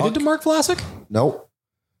he related to Mark Vlasic? Nope.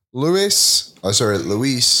 Luis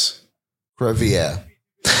Crevier.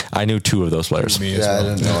 I knew 2 of those players. I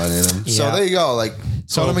didn't know any of them. So Yeah. there you go. Like,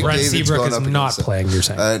 So Connor Brent McDavid's Seabrook going is up not against it. playing, you're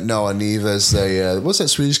saying? No, and neither's what's that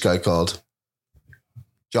Swedish guy called?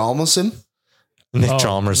 Chalmerson? Nick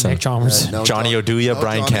Chalmers. Nick Chalmers. No, Johnny Oduya,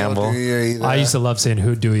 Brian Johnny Campbell. Oduya either. I used to love saying,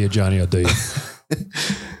 who do you, Johnny, or do you?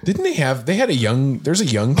 Didn't they had there's a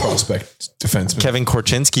young prospect defenseman. Kevin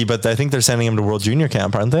Korchinski, but I think they're sending him to World Junior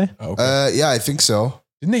Camp, aren't they? Okay. Yeah, I think so.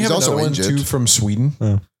 Didn't they have He's also another one injured. too from Sweden?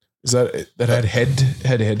 Oh. Is that had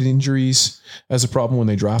head injuries as a problem when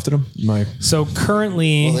they drafted him? So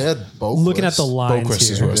currently, Well, they had Boquist. looking at the lines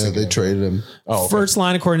Boquist is here, what I was Yeah, thinking they of. traded him. Oh, okay. first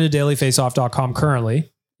line according to dailyfaceoff.com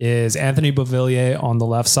currently is Anthony Beauvillier on the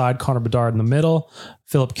left side, Connor Bedard in the middle,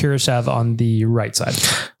 Philip Kurashev on the right side.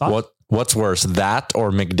 Thought? What's worse, that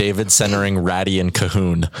or McDavid centering Ratty and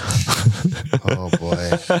Cahoon? Oh, boy.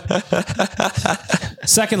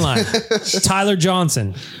 Second line, Tyler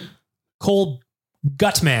Johnson, Cole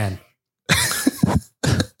Gutman,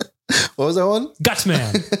 What was that one?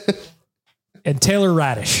 Gutman, and Taylor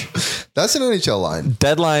Radish. That's an NHL line.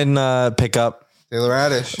 Deadline pickup. Taylor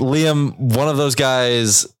Radish. Liam, one of those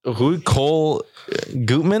guys, Cole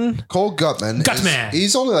Gutman? Cole Gutman. Gutman.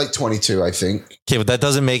 He's only like 22, I think. Okay, but that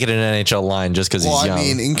doesn't make it an NHL line just because Well, he's I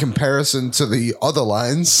young. mean, in comparison to the other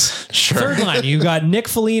lines. Sure. Third line, you got Nick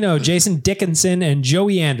Foligno, Jason Dickinson, and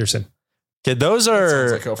Joey Anderson. Okay, those are,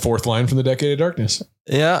 Sounds like a fourth line from the Decade of Darkness.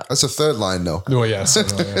 yeah. That's a third line, though. Oh yes.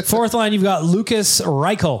 Yeah. Fourth line, you've got Lucas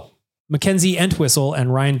Reichel, Mackenzie Entwistle,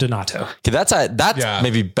 and Ryan Donato. Okay, that's Yeah.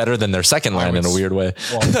 maybe better than their second line in a weird way.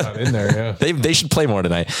 Well, it's not in there, yeah. They should play more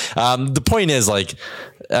tonight. The point is, like,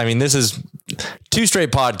 I mean, this is 2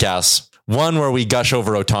 straight podcasts. One where we gush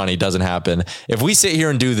over Ohtani doesn't happen. If we sit here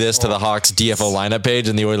and do this to the Hawks DFO lineup page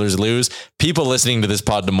and the Oilers lose, people listening to this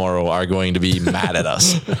pod tomorrow are going to be mad at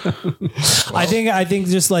us. I think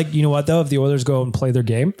just like, you know what though, if the Oilers go and play their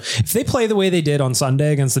game, if they play the way they did on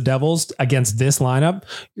Sunday against the Devils against this lineup,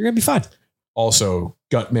 you're going to be fine. Also,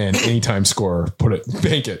 Gutman, anytime scorer,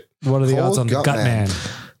 bank it. What are the Cole odds on the Gutman. Gutman?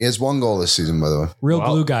 He has 1 goal this season, by the way. Real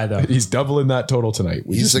Well, glue guy though. He's doubling that total tonight.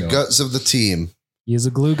 We He's just the know. guts of the team. He is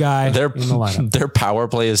a glue guy in the lineup. Their power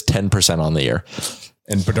play is 10% on the year.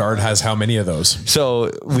 And Bedard has how many of those?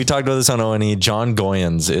 So we talked about this on O&E. John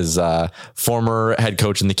Goyens is former head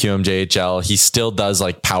coach in the QMJHL. He still does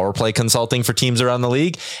like power play consulting for teams around the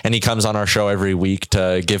league. And he comes on our show every week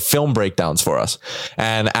to give film breakdowns for us.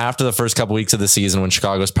 And after the first couple weeks of the season, when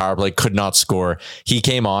Chicago's power play could not score, he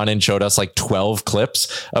came on and showed us like 12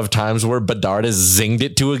 clips of times where Bedard has zinged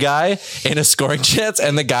it to a guy in a scoring chance.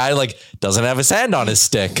 And the guy like doesn't have his hand on his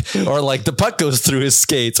stick, or like the puck goes through his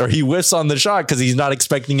skates, or he whiffs on the shot because he's not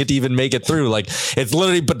expecting it to even make it through. Like, it's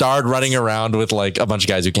literally Bedard running around with like a bunch of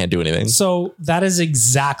guys who can't do anything. So that is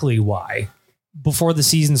exactly why before the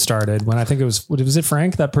season started, when I think was it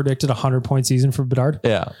Frank that predicted a 100-point season for Bedard?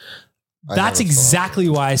 Yeah. That's exactly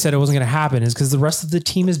why I said it wasn't going to happen, is because the rest of the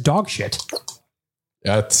team is dog shit.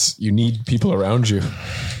 You need people around you.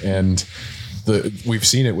 And we've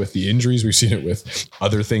seen it with the injuries. We've seen it with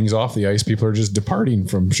other things off the ice. People are just departing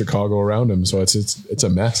from Chicago around him. So it's a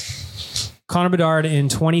mess. Connor Bedard in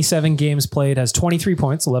 27 games played has 23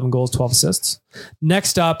 points, 11 goals, 12 assists.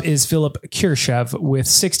 Next up is Philip Kurashev with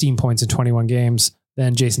 16 points in 21 games.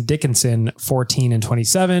 Then Jason Dickinson, 14 and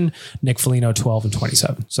 27. Nick Foligno, 12 and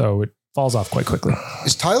 27. So it falls off quite quickly.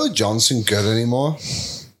 Is Tyler Johnson good anymore?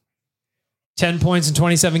 10 points in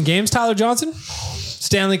 27 games, Tyler Johnson.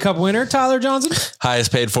 Stanley Cup winner, Tyler Johnson.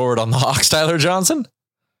 Highest paid forward on the Hawks, Tyler Johnson.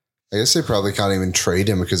 I guess they probably can't even trade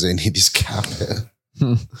him because they need his cap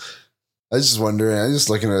hit. I was just wondering, I'm just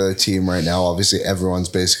looking at their team right now. Obviously, everyone's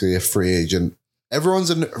basically a free agent. Everyone's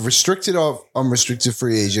a restricted or unrestricted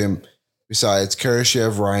free agent besides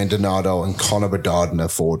Kurashev, Ryan Donato, and Connor Bedard in their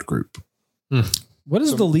forward group. What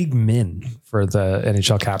is the league min for the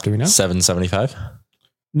NHL cap? Do we know? 775.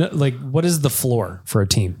 No, like, what is the floor for a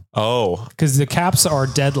team? Oh, Because the Caps are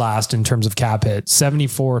dead last in terms of cap hit.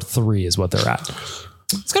 74.3 is what they're at.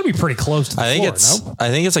 It's got to be pretty close to the floor, I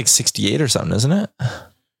think it's like 68 or something, isn't it?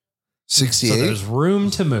 68. So there's room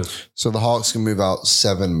to move. So the Hawks can move out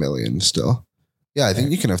 7 million still. Yeah, I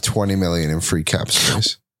think you can have 20 million in free cap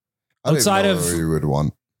space. Outside of you would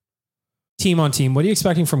want team on team, what are you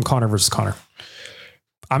expecting from Connor versus Connor?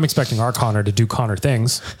 I'm expecting our Connor to do Connor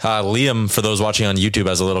things. Liam, for those watching on YouTube,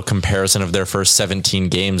 has a little comparison of their first 17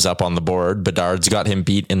 games up on the board. Bedard's got him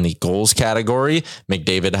beat in the goals category.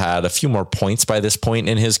 McDavid had a few more points by this point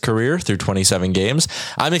in his career through 27 games.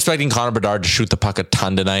 I'm expecting Connor Bedard to shoot the puck a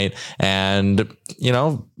ton tonight and,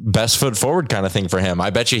 best foot forward kind of thing for him.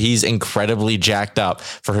 I bet you he's incredibly jacked up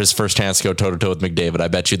for his first chance to go toe to toe with McDavid. I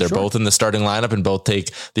bet you they're both in the starting lineup and both take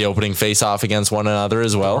the opening face off against one another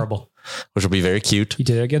as well. Horrible. Which will be very cute. He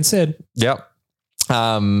did it against Sid. Yep.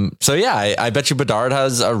 So yeah, I bet you Bedard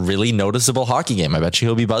has a really noticeable hockey game. I bet you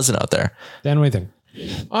he'll be buzzing out there. Dan, what do you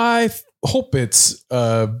think? I hope it's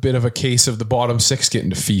a bit of a case of the bottom six getting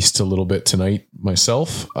to feast a little bit tonight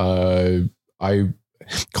myself.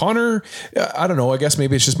 Connor, I don't know. I guess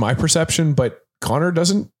maybe it's just my perception, but Connor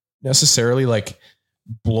doesn't necessarily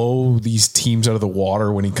blow these teams out of the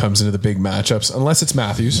water when he comes into the big matchups, unless it's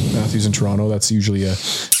Matthews in Toronto. That's usually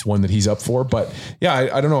one that he's up for. But yeah,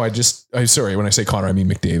 I don't know. Sorry, when I say Connor, I mean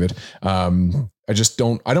McDavid.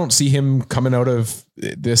 I don't see him coming out of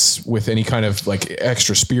this with any kind of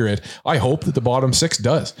extra spirit. I hope that the bottom six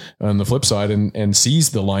does on the flip side and sees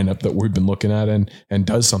the lineup that we've been looking at and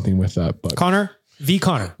does something with that. But Connor,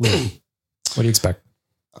 what do you expect?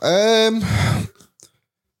 I'm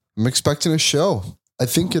expecting a show. I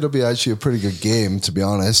think it'll be actually a pretty good game, to be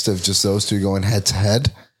honest, of just those two going head to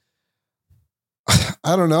head.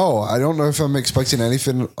 I don't know. I don't know if I'm expecting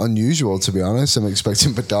anything unusual, to be honest. I'm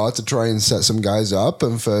expecting Bedard to try and set some guys up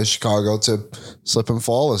and for Chicago to slip and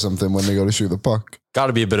fall or something when they go to shoot the puck. Got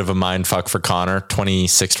to be a bit of a mind fuck for Connor,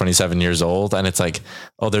 26, 27 years old. And it's like,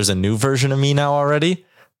 oh, there's a new version of me now already?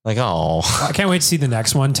 I can't wait to see the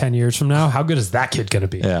next one 10 years from now. How good is that kid going to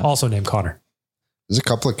be? Yeah. Also named Connor. There's a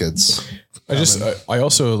couple of kids. I was a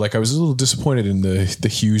little disappointed in the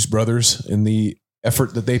Hughes brothers and the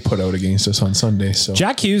effort that they put out against us on Sunday. So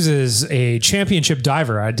Jack Hughes is a championship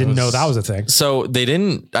diver. I didn't know that was a thing. So they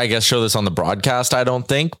didn't, I guess, show this on the broadcast, I don't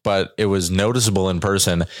think, but it was noticeable in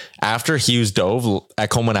person. After Hughes dove,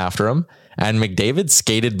 Ekholm went after him and McDavid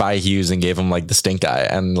skated by Hughes and gave him the stink eye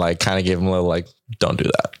and kind of gave him a little don't do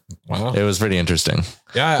that. Wow. It was pretty interesting.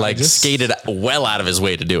 Yeah. Skated well out of his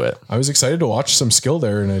way to do it. I was excited to watch some skill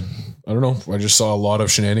there, and I don't know. I just saw a lot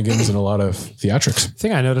of shenanigans and a lot of theatrics. The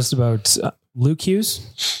thing I noticed about Luke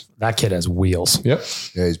Hughes, that kid has wheels. Yep.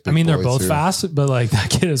 Yeah, he's big they're boy both too. fast, but that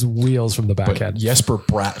kid has wheels from the back But end. Jesper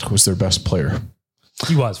Bratt was their best player.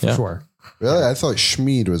 He was for sure. Really? I thought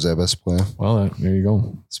Schmid was their best player, Well, there you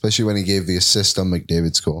go. especially when he gave the assist on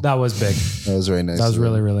McDavid's goal. That was big. That was very nice. That was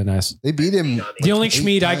really, really nice. They beat him. The only 8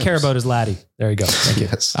 Schmid I care times. about is Laddie. There you go. Thank you.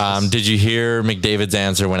 Yes. Did you hear McDavid's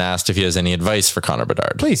answer when asked if he has any advice for Connor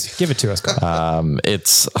Bedard? Please give it to us.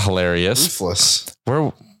 It's hilarious. Ruthless.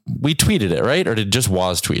 We tweeted it, right? Or did just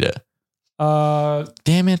Waz tweet it?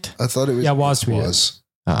 Damn it. I thought it was. Yeah, Waz tweeted it. Was.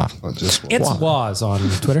 Ah. Not just It's was. Waz on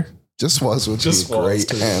Twitter. Just was would Just be a was, great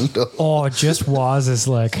too. handle. Oh, just Waz is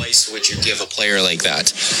advice would you give a player like that?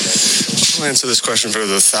 I'll answer this question for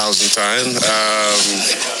the 1,000th time.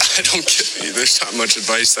 I don't get, there's not much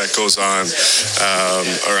advice that goes on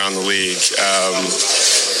around the league.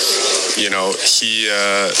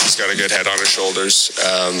 He's got a good head on his shoulders.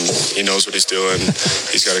 He knows what he's doing.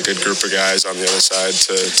 He's got a good group of guys on the other side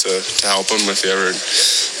to help him if he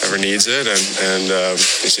ever needs it. And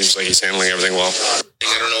he seems like he's handling everything well.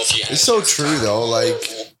 I don't know if you. It's so true though.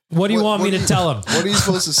 What do you want me to tell him? What are you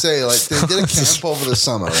supposed to say? They did a camp over the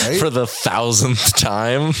summer, right? For the 1,000th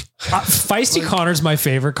time. Feisty Connor's my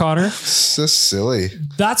favorite Connor. It's just silly.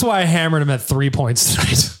 That's why I hammered him at 3 points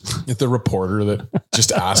tonight. The reporter that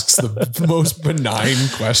just asks the most benign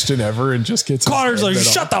question ever and just gets Connor's like,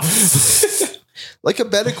 shut the A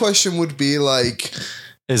better question would be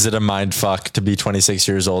Is it a mind fuck to be 26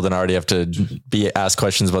 years old and already have to be asked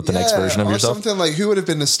questions about the next version of or yourself? something who would have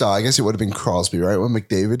been the star? I guess it would have been Crosby, right? When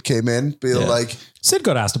McDavid came in, Sid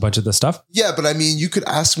got asked a bunch of this stuff. yeah, but you could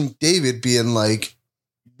ask McDavid being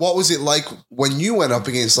what was it like when you went up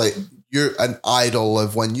against you're an idol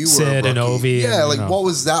of when you were Sid a and rookie. Ovi. Yeah, and, like what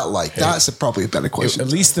was that like? That's probably a better question. At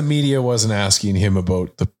least the media wasn't asking him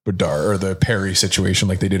about the Bedard or the Perry situation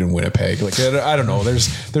like they did in Winnipeg. Like I don't know.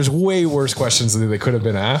 There's way worse questions that they could have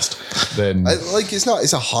been asked than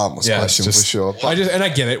it's a harmless question for sure. But I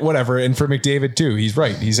get it. Whatever. And for McDavid too, he's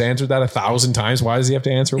right. He's answered that 1,000 times. Why does he have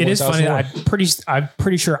to answer it? It is funny. I'm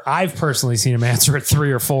pretty sure I've personally seen him answer it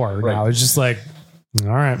 3 or 4. Right. Now it's just like, all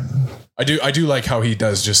right. I do like how he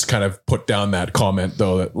does just kind of put down that comment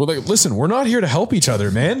though that listen, we're not here to help each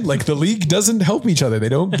other, man. Like the league doesn't help each other. They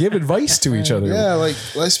don't give advice to each other. Yeah, like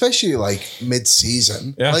especially like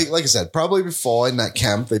mid-season. Yeah. Like I said, probably before in that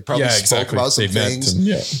camp, they probably spoke about some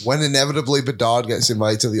things. When inevitably Bedard gets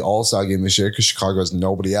invited to the All-Star game this year because Chicago has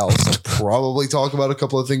nobody else, they'll probably talk about a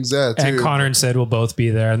couple of things there too. And Connor and Sid will both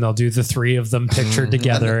be there, and they'll do the 3 of them pictured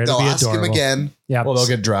together. It'll they'll be ask adorable. him again. Yeah. Well, they'll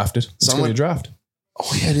get drafted. It's going to be a draft.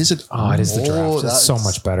 Oh yeah, it is. It is the draft. It's so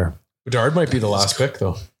much better. Bedard might be the last pick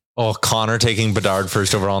though. Oh, Connor taking Bedard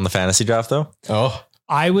first overall in the fantasy draft though. Oh,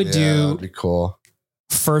 I would that'd be cool.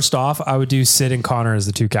 First off, I would do Sid and Connor as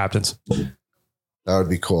the 2 captains. That would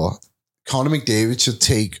be cool. Connor McDavid should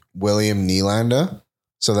take William Nylander.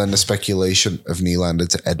 So then the speculation of Nylander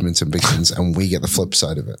to Edmonton begins, and we get the flip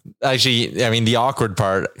side of it. Actually, I mean, the awkward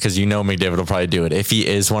part, because McDavid will probably do it. If he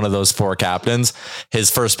is one of those 4 captains,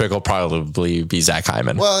 his first pick will probably be Zach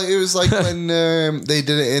Hyman. Well, it was like when they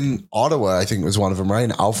did it in Ottawa, I think it was one of them, right?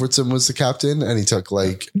 And Alfredson was the captain, and he took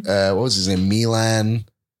what was his name? Milan.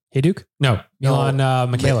 Hayduk? No. Milan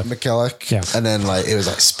Mikhailiuk. Mikhailiuk. Yeah. And then it was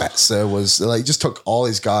like Spezza was just took all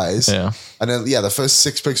his guys. Yeah. And then, the first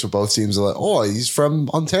 6 picks for both teams are like, oh, he's from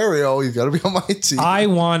Ontario. He's got to be on my team. I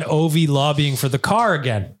want Ovi lobbying for the car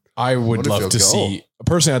again. I would love to see,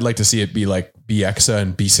 personally, I'd like to see it be like Bieksa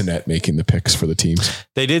and Bissonnette making the picks for the teams.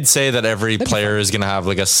 They did say that every player is going to have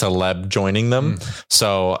like a celeb joining them.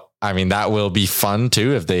 So, I mean, that will be fun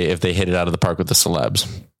too if they hit it out of the park with the celebs.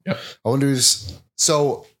 Yep. I wonder,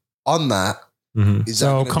 so on that, is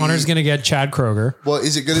So that Connor's going to get Chad Kroger. Well,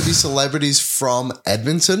 is it going to be celebrities from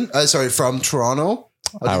from Toronto?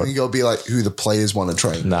 Or do you think it'll be like who the players want to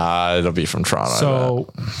train? Nah, it'll be from Toronto.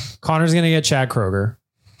 So Connor's going to get Chad Kroger.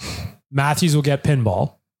 Matthews will get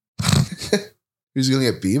Pinball. Who's going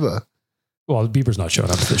to get Bieber? Well, Bieber's not showing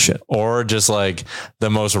up to this shit. Or just like the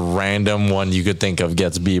most random one you could think of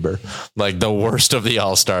gets Bieber. Like the worst of the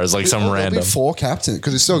All-Stars, like some random. Be 4 captains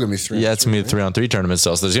because it's still going to be 3. Yeah, it's going to be 3-on-3 tournament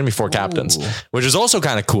still. So there's going to be 4 captains, which is also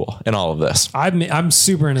kind of cool in all of this. I'm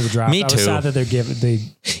super into the draft. Me I was too. sad that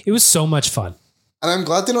it was so much fun. And I'm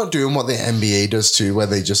glad they're not doing what the NBA does too, where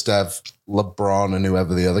they just have LeBron and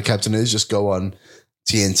whoever the other captain is just go on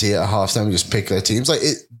TNT at halftime and just pick their teams. Like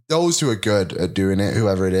those who are good at doing it,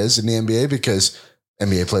 whoever it is in the NBA, because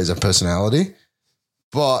NBA players have personality.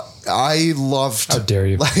 But I loved, how dare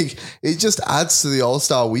you? Like it just adds to the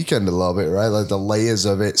All-Star weekend a little bit, right? Like the layers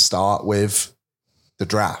of it start with the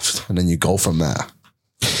draft and then you go from there.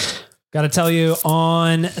 Got to tell you,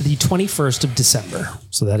 on the 21st of December,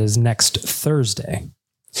 so that is next Thursday,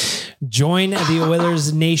 join the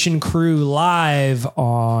Oilers Nation crew live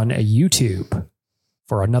on YouTube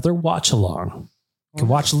for another watch along. You can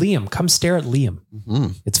watch Liam. Come stare at Liam. Mm-hmm.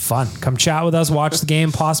 It's fun. Come chat with us, watch the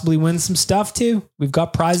game, possibly win some stuff too. We've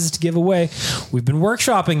got prizes to give away. We've been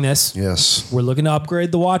workshopping this. Yes. We're looking to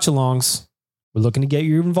upgrade the watch alongs. We're looking to get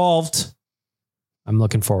you involved. I'm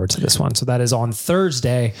looking forward to this one. So that is on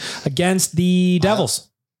Thursday against the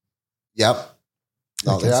Devils. Yep.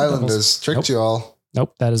 Oh, the Islanders tricked you all.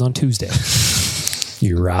 Nope. That is on Tuesday.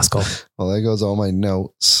 You rascal. Well, there goes all my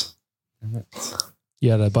notes.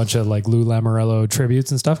 You had a bunch of like Lou Lamoriello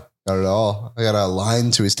tributes and stuff. Not at all. I got a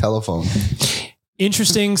line to his telephone.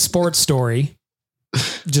 Interesting sports story.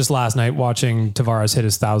 Just last night watching Tavares hit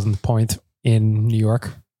his 1,000th point in New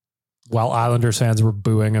York while Islanders fans were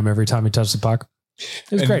booing him every time he touched the puck.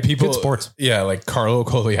 It was great. Good sports. Yeah, like Carlo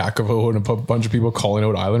Koliakovo and a bunch of people calling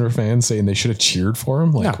out Islander fans saying they should have cheered for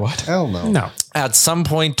him. Like, what? Hell no. No. At some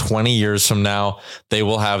point, 20 years from now, they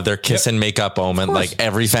will have their kiss and make up moment, like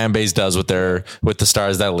every fan base does with the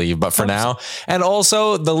stars that leave. But for now, and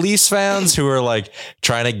also the Leafs fans who are like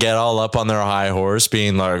trying to get all up on their high horse,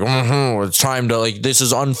 being like, it's time to like, this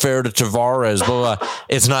is unfair to Tavares. Blah, blah.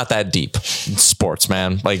 It's not that deep. It's sports,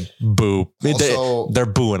 man. Like, boo. Also, they're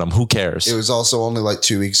booing him. Who cares? It was also only like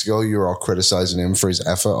 2 weeks ago you were all criticizing him for his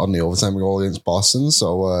effort on the overtime goal against Boston.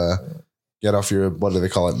 So get off your, what do they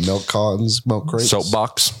call it? Milk cartons, milk crates,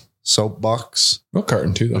 soapbox, milk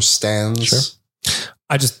carton too. Those stands. Sure.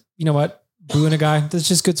 I just, you know what? Booing a guy, that's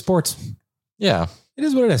just good sports. Yeah. It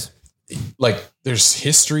is what it is. like there's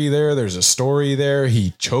history there. There's a story there.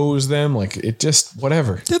 He chose them. Like it just,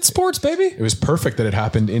 whatever. It's sports, baby. It was perfect that it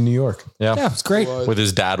happened in New York. Yeah, it's great. With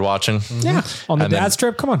his dad watching. Yeah. On the And dad's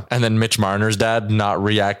trip. Come on. And then Mitch Marner's dad not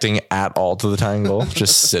reacting at all to the tying goal,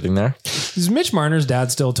 just sitting there. Does Mitch Marner's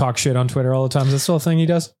dad still talk shit on Twitter all the time? Is that still a thing he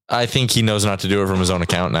does? I think he knows not to do it from his own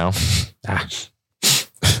account now. I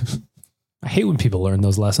hate when people learn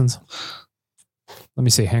those lessons. Let me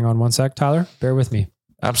see. Hang on one sec, Tyler. Bear with me.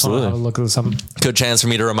 Absolutely. I'll look at something. Good chance for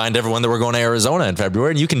me to remind everyone that we're going to Arizona in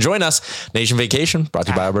February, and you can join us. Nation Vacation, brought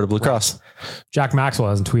to you by Alberta Blue Cross. Jack Maxwell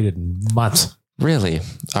hasn't tweeted in months. Really?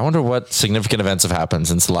 I wonder what significant events have happened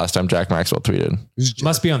since the last time Jack Maxwell tweeted.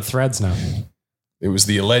 Must be on Threads now. It was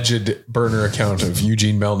the alleged burner account of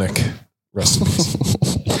Eugene Melnick. Rest in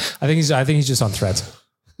peace. I think he's just on Threads.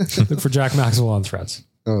 Look for Jack Maxwell on Threads.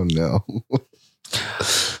 Oh no.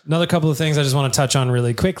 Another couple of things I just want to touch on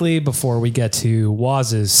really quickly before we get to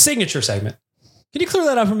Waz's signature segment. Can you clear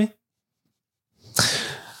that up for me?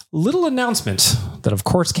 Little announcement that, of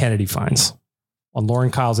course, Kennedy finds on Lauren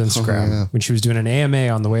Kyle's Instagram when she was doing an AMA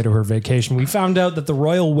on the way to her vacation. We found out that the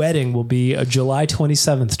royal wedding will be July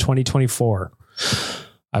 27th, 2024.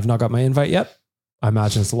 I've not got my invite yet. I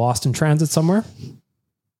imagine it's lost in transit somewhere.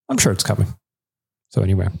 I'm sure it's coming. So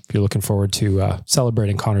anyway, if you're looking forward to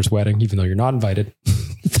celebrating Connor's wedding, even though you're not invited,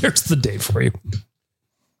 there's the date for you.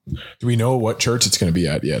 Do we know what church it's going to be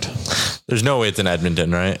at yet? There's no way it's in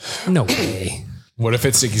Edmonton, right? No way. What if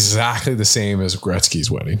it's exactly the same as Gretzky's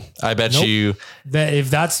wedding? I bet you. If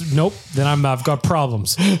that's nope, then I've got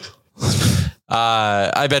problems.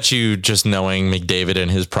 I bet you, just knowing McDavid and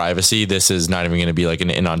his privacy, this is not even going to be like an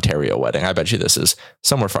in Ontario wedding. I bet you this is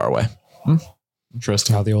somewhere far away.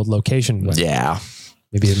 Interesting. How the old location went. Yeah.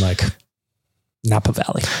 Maybe in like Napa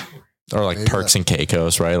Valley. Or like Turks and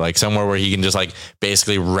Caicos, right? Like somewhere where he can just like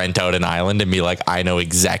basically rent out an island and be like, I know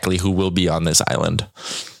exactly who will be on this island.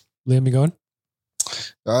 Liam, you going?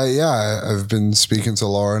 Yeah, I've been speaking to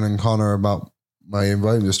Lauren and Connor about my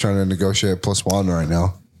invite. I'm just trying to negotiate +1 right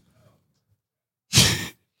now.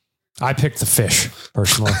 I picked the fish,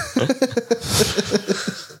 personally.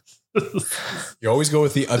 You always go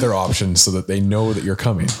with the other option so that they know that you're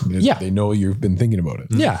coming. Yeah. They know you've been thinking about it.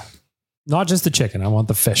 Yeah. Not just the chicken. I want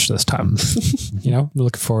the fish this time. I'm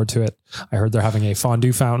looking forward to it. I heard they're having a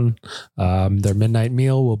fondue fountain. Their midnight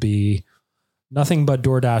meal will be nothing but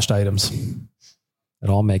DoorDashed items. It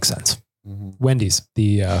all makes sense. Mm-hmm. Wendy's,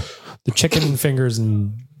 the chicken fingers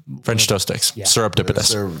and French toast sticks, surreptitious.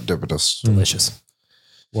 Surreptitious. Delicious.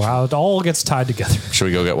 Wow, it all gets tied together. Should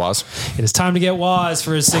we go get Waz? It is time to get Waz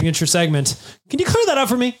for his signature segment. Can you clear that up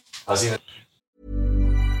for me?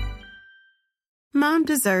 Mom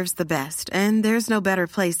deserves the best, and there's no better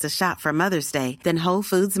place to shop for Mother's Day than Whole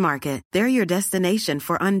Foods Market. They're your destination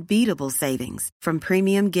for unbeatable savings, from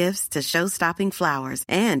premium gifts to show-stopping flowers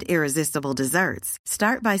and irresistible desserts.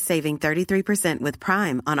 Start by saving 33% with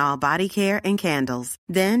Prime on all body care and candles.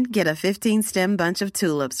 Then get a 15-stem bunch of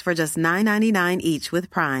tulips for just $9.99 each with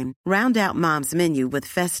Prime. Round out Mom's menu with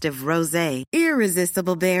festive rosé,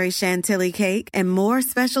 irresistible berry chantilly cake, and more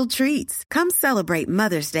special treats. Come celebrate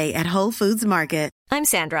Mother's Day at Whole Foods Market. I'm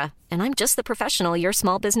Sandra, and I'm just the professional your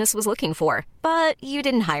small business was looking for. But you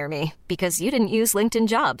didn't hire me because you didn't use LinkedIn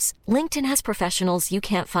Jobs. LinkedIn has professionals you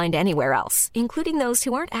can't find anywhere else, including those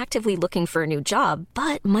who aren't actively looking for a new job,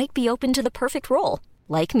 but might be open to the perfect role,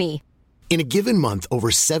 like me. In a given month, over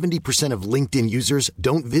 70% of LinkedIn users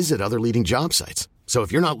don't visit other leading job sites. So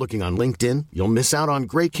if you're not looking on LinkedIn, you'll miss out on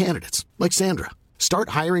great candidates like Sandra. Start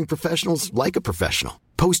hiring professionals like a professional.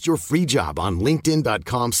 Post your free job on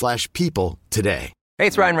linkedin.com/people today. Hey,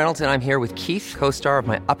 it's Ryan Reynolds, and I'm here with Keith, co-star of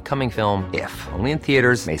my upcoming film, If, only in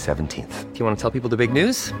theaters May 17th. Do you want to tell people the big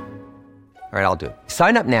news? All right, I'll do it.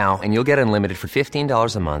 Sign up now and you'll get unlimited for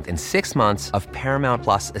 $15 a month and 6 months of Paramount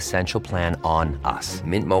Plus Essential Plan on us.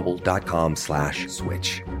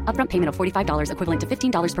 MintMobile.com/switch. Upfront payment of $45 equivalent to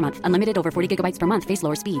 $15 per month. Unlimited over 40 gigabytes per month. Face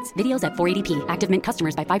lower speeds. Videos at 480p. Active Mint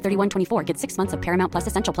customers by 531.24 get 6 months of Paramount Plus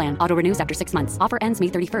Essential Plan. Auto renews after 6 months. Offer ends May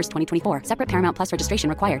 31st, 2024. Separate Paramount Plus registration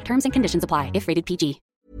required. Terms and conditions apply if rated PG.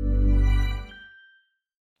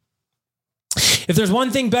 If there's one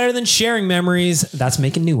thing better than sharing memories, that's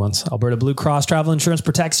making new ones. Alberta Blue Cross Travel Insurance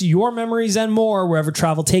protects your memories and more wherever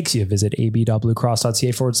travel takes you. Visit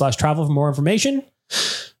ab.bluecross.ca/travel for more information,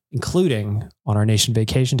 including on our nation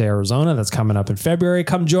vacation to Arizona that's coming up in February.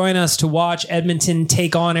 Come join us to watch Edmonton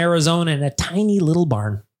take on Arizona in a tiny little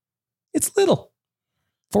barn. It's little.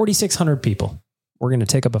 4,600 people. We're going to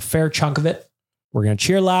take up a fair chunk of it. We're going to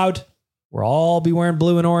cheer loud. We'll all be wearing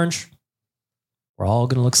blue and orange. We're all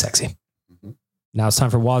going to look sexy. Now it's time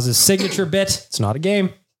for Waz's signature bit. It's not a game.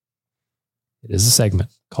 It is a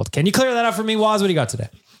segment called Can You Clear That Up For Me? Waz, what do you got today?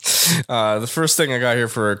 The first thing I got here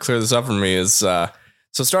for clear this up for me is so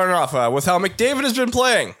starting off with how McDavid has been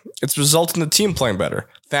playing. It's resulted in the team playing better.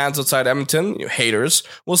 Fans outside Edmonton, you haters,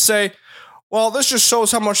 will say, well, this just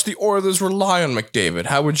shows how much the Oilers rely on McDavid.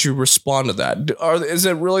 How would you respond to that? Is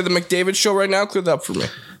it really the McDavid show right now? Clear that up for me.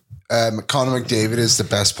 Connor McDavid is the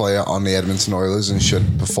best player on the Edmonton Oilers and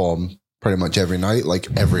should perform pretty much every night like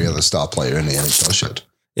every other star player in the NHL should.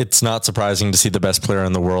 It's not surprising to see the best player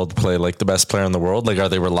in the world play like the best player in the world. Like, are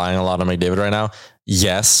they relying a lot on McDavid right now?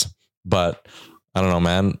 Yes, but I don't know,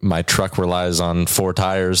 man. My truck relies on 4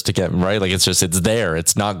 tires to get right. Like, it's there.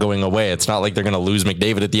 It's not going away. It's not like they're going to lose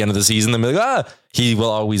McDavid at the end of the season. They'll be like, he will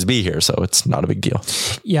always be here. So it's not a big deal.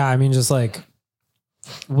 Yeah. I mean, just like,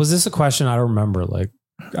 was this a question? I don't remember. Like,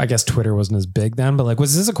 I guess Twitter wasn't as big then, but like,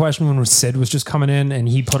 was this a question when Sid was just coming in and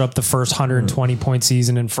he put up the first 120 point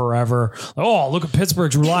season in forever? Oh, look at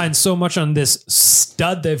Pittsburgh's relying so much on this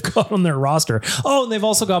stud they've got on their roster. Oh, and they've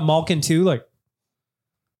also got Malkin too. Like,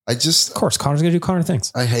 of course, Connor's gonna do Connor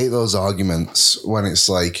things. I hate those arguments when it's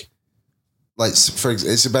like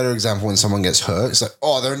it's a better example when someone gets hurt. It's like,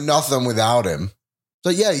 oh, they're nothing without him. So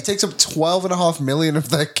yeah, he takes up $12.5 million of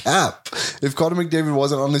their cap. If Connor McDavid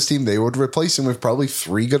wasn't on this team, they would replace him with probably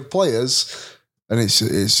 3 good players. And it's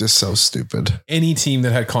just so stupid. Any team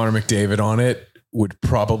that had Connor McDavid on it would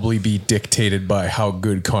probably be dictated by how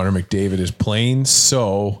good Connor McDavid is playing.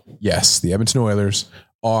 So yes, the Edmonton Oilers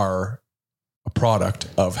are a product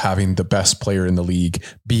of having the best player in the league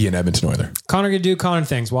be an Edmonton Oiler. Connor can do Connor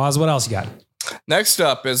things. Waz, what else you got? Next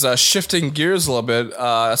up is shifting gears a little bit.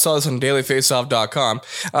 I saw this on dailyfaceoff.com.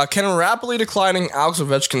 Can a rapidly declining Alex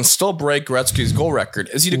Ovechkin still break Gretzky's goal record?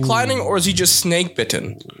 Is he declining or is he just snake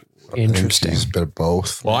bitten? Interesting. He's a bit of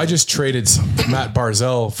both. Well, I just traded Matt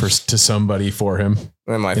Barzell to somebody for him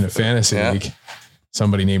in a fantasy league.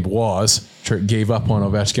 Somebody named Waz gave up on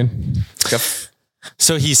Ovechkin. Yep.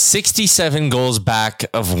 So he's 67 goals back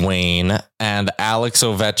of Wayne, and Alex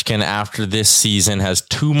Ovechkin after this season has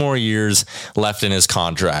 2 more years left in his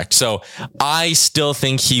contract. So I still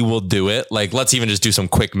think he will do it. Like, let's even just do some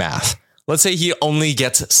quick math. Let's say he only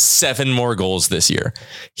gets 7 more goals this year.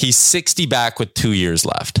 He's 60 back with 2 years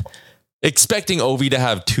left. Expecting Ovi to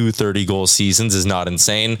have 2 30-goal seasons is not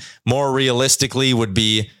insane. More realistically would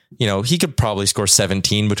be, he could probably score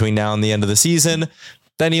 17 between now and the end of the season.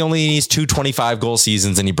 Then he only needs 2 25-goal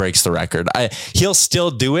seasons and he breaks the record. He'll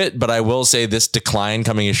still do it, but I will say this decline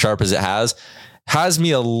coming as sharp as it has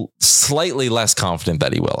me slightly less confident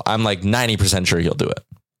that he will. I'm like 90% sure he'll do it.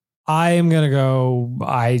 I am going to go,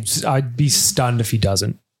 I'd be stunned if he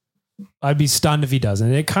doesn't.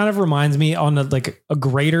 It kind of reminds me on a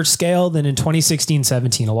greater scale than in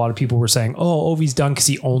 2016-17. A lot of people were saying, oh, Ovi's done because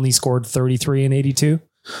he only scored 33 and 82.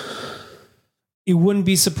 It wouldn't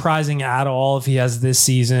be surprising at all if he has this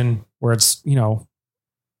season where it's,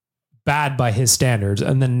 bad by his standards.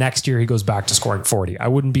 And then next year he goes back to scoring 40. I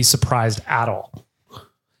wouldn't be surprised at all.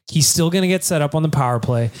 He's still going to get set up on the power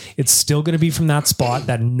play. It's still going to be from that spot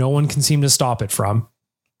that no one can seem to stop it from.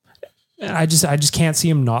 And I just can't see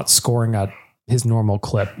him not scoring at his normal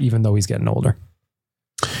clip, even though he's getting older.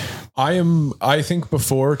 I think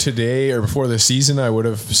before today or before the season, I would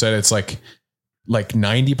have said it's like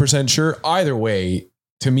 90% sure. Either way,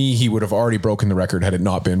 to me, he would have already broken the record had it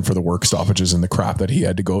not been for the work stoppages and the crap that he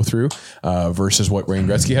had to go through versus what Wayne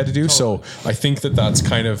Gretzky had to do. So I think that's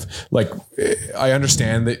kind of like, I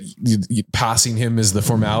understand that passing him is the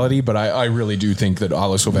formality, but I really do think that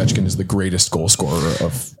Alex Ovechkin is the greatest goal scorer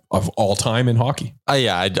of all time in hockey.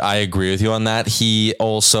 Yeah, I agree with you on that. He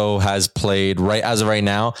also has played as of right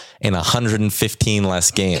now in 115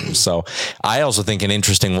 less games. So I also think an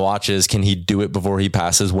interesting watch is, can he do it before he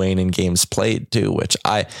passes Wayne in games played too? Which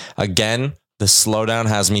the slowdown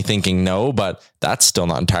has me thinking no, but that's still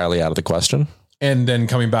not entirely out of the question. And then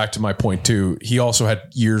coming back to my point too, he also had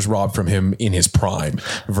years robbed from him in his prime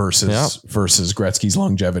versus Gretzky's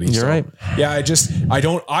longevity. You're right. Yeah, I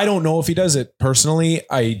don't know if he does it personally.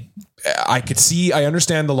 I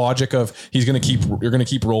understand the logic of you're going to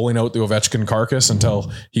keep rolling out the Ovechkin carcass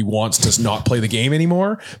until he wants to not play the game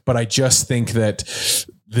anymore. But I just think that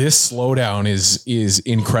this slowdown is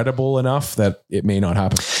incredible enough that it may not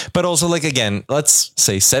happen. But also, again, let's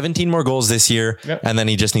say 17 more goals this year, and then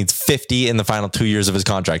he just needs 50 in the final 2 years of his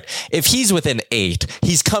contract. If he's within 8,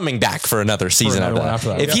 he's coming back for another season after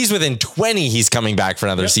that. If he's within 20, he's coming back for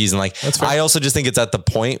another season. I also just think it's at the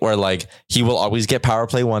point where he will always get power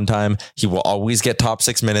play one time. He will always get top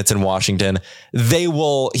 6 minutes in Washington.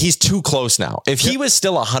 He's too close now. If he was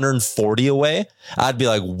still 140 away, I'd be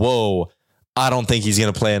like, whoa, I don't think he's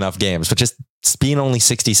going to play enough games, but just being only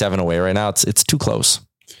 67 away right now, it's too close.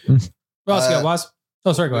 Scott was.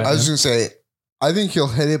 Oh, sorry. Go ahead. I was going to say, I think he'll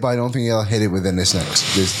hit it, but I don't think he'll hit it within this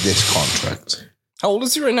contract. How old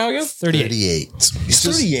is he right now again? 38. He's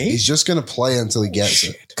 38? He's just going to play until he gets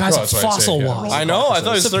it. Guys, Well, that's what I fossil say, yeah. walls. I know. I thought he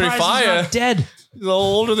was Surprised 35. he's not dead. He's a little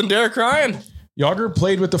older than Derek Ryan. Yager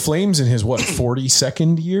played with the Flames in his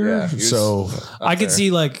 42nd year. Yeah, he was so I could see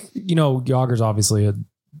Yager's obviously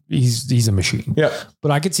he's a machine. yeah.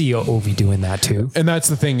 But I could see Ovi doing that too. And that's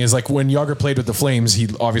the thing is like when Yager played with the Flames, he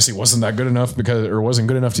obviously wasn't that good enough wasn't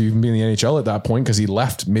good enough to even be in the NHL at that point because he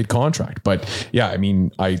left mid contract. But yeah, I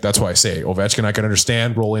mean, that's why I say Ovechkin, I can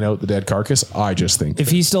understand rolling out the dead carcass. I just think If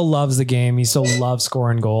he still loves the game, he still loves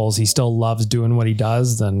scoring goals, he still loves doing what he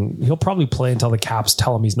does, then he'll probably play until the Caps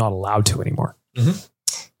tell him he's not allowed to anymore.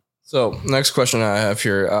 So, next question I have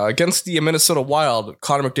here. Against the Minnesota Wild,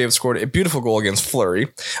 Connor McDavid scored a beautiful goal against Fleury.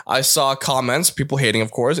 I saw comments, people hating,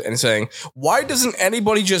 of course, and saying, why doesn't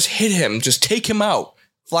anybody just hit him? Just take him out,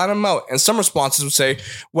 flatten him out. And some responses would say,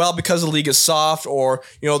 well, because the league is soft, or,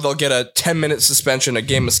 they'll get a 10-minute suspension, a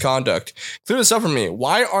game misconduct. Clear this up for me.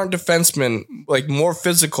 Why aren't defensemen more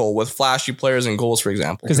physical with flashy players and goals, for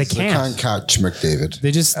example? Because they can't catch McDavid.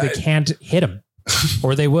 They can't hit him.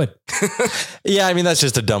 Or they would. Yeah, I mean, that's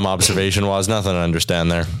just a dumb observation. There's nothing to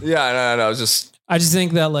understand there. Yeah, no. I just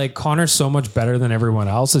think that Connor's so much better than everyone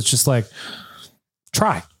else. It's just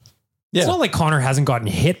try. Yeah. It's not like Connor hasn't gotten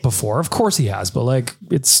hit before. Of course he has, but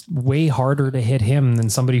it's way harder to hit him than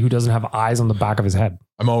somebody who doesn't have eyes on the back of his head.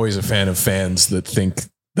 I'm always a fan of fans that think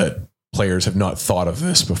that players have not thought of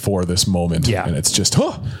this before this moment. Yeah. And it's just,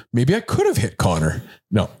 maybe I could have hit Connor.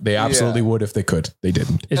 No, they absolutely would if they could. They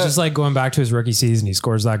didn't. It's just like going back to his rookie season. He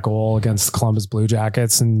scores that goal against the Columbus Blue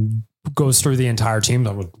Jackets and goes through the entire team.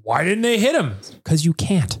 Why didn't they hit him? Because you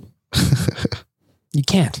can't. You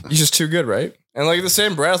can't. He's just too good, right? And the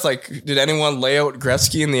same breath, did anyone lay out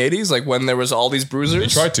Gretzky in the 80s? When there was all these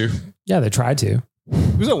bruisers? They tried to. Yeah, they tried to.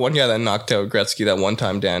 Who's that one guy that knocked out Gretzky that one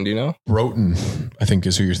time, Dan? Do you know? Broughton, I think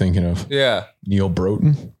is who you're thinking of. Yeah. Neil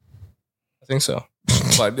Broughton? I think so.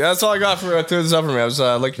 But that's all I got for Clear This Up for me. I was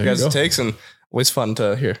like you guys' takes and always fun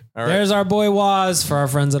to hear. All right. There's our boy Waz for our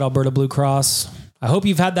friends at Alberta Blue Cross. I hope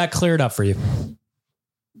you've had that cleared up for you.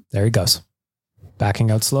 There he goes.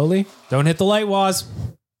 Backing out slowly. Don't hit the light, Waz.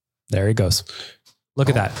 There he goes. Look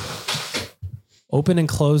at that. Open and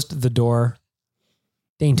closed the door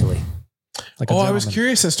daintily. I was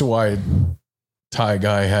curious as to why Ty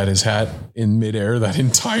Guy had his hat in midair that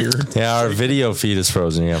entire. Yeah, our video feed is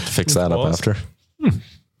frozen. You have to fix that up after.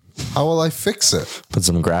 How will I fix it? Put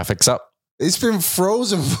some graphics up. It's been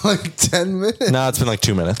frozen for 10 minutes. No, it's been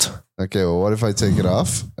 2 minutes. Okay, well, what if I take it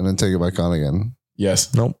off and then take it back on again?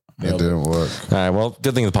 Yes. Nope. It didn't work. All right, well,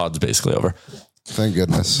 good thing the pod's basically over. Thank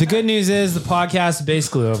goodness. The good news is the podcast is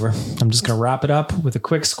basically over. I'm just going to wrap it up with a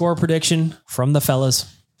quick score prediction from the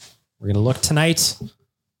fellas. We're going to look tonight.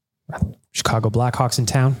 Chicago Blackhawks in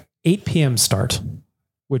town. 8 p.m. start,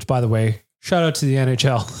 which, by the way, shout out to the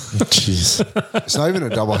NHL. Jeez. It's not even a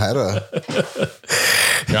doubleheader.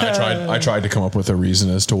 Yeah, I tried to come up with a reason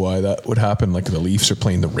as to why that would happen. The Leafs are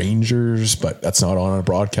playing the Rangers, but that's not on a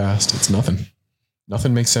broadcast. It's nothing.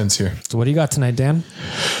 Nothing makes sense here. So what do you got tonight, Dan?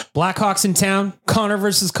 Blackhawks in town. Connor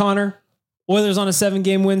versus Connor. Oilers on a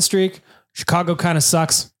 7-game win streak. Chicago kind of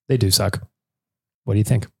sucks. They do suck. What do you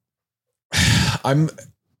think?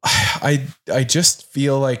 I just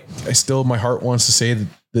feel like my heart wants to say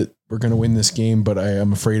that we're going to win this game, but I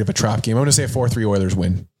am afraid of a trap game. I'm going to say a 4-3 Oilers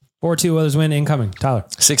win. 4-2 Oilers win incoming. Tyler.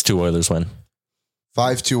 6-2 Oilers win.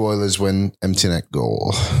 5-2 Oilers win. Empty net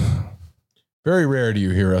goal. Very rare do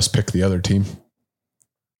you hear us pick the other team.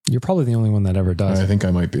 You're probably the only one that ever does. I think I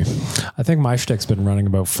might be. I think my shtick's been running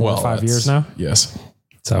about 4 or 5 years now. Yes.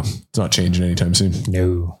 So it's not changing anytime soon.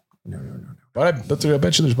 No. But I bet you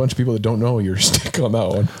there's a bunch of people that don't know your stick on that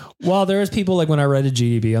one. Well, there's people when I read a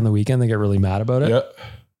GDB on the weekend, they get really mad about it. Yeah.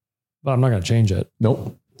 But I'm not going to change it.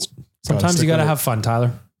 Nope. Sometimes you got to have fun,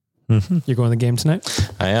 Tyler. Mm-hmm. You're going to the game tonight?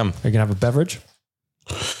 I am. Are you going to have a beverage?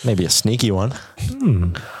 Maybe a sneaky one.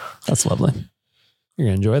 That's lovely. You're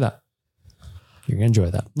going to enjoy that.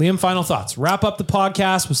 Liam, final thoughts. Wrap up the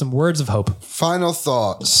podcast with some words of hope. Final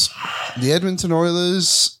thoughts. The Edmonton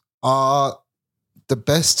Oilers are the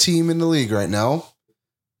best team in the league right now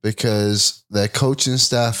because their coaching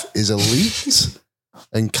staff is elite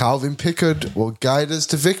and Calvin Pickard will guide us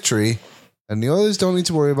to victory. And the Oilers don't need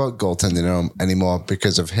to worry about goaltending anymore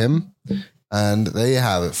because of him. And there you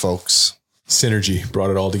have it, folks. Synergy brought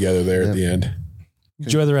it all together there at the end.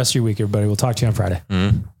 Enjoy the rest of your week, everybody. We'll talk to you on Friday.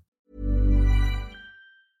 Mm-hmm.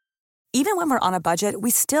 Even when we're on a budget,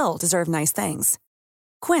 we still deserve nice things.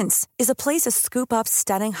 Quince is a place to scoop up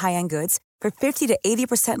stunning high-end goods for 50 to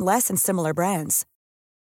 80% less than similar brands.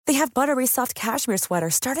 They have buttery soft cashmere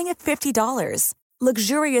sweaters starting at $50,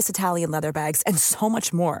 luxurious Italian leather bags, and so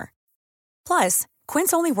much more. Plus,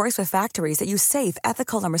 Quince only works with factories that use safe,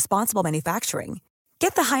 ethical, and responsible manufacturing.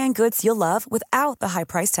 Get the high-end goods you'll love without the high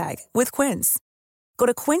price tag with Quince. Go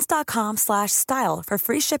to quince.com/style for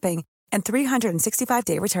free shipping and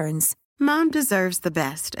 365-day returns. Mom deserves the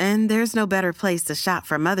best, and there's no better place to shop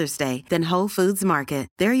for Mother's Day than Whole Foods Market.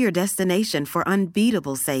 They're your destination for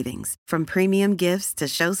unbeatable savings, from premium gifts to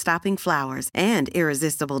show-stopping flowers and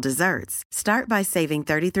irresistible desserts. Start by saving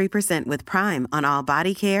 33% with Prime on all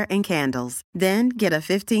body care and candles. Then get a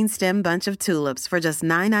 15-stem bunch of tulips for just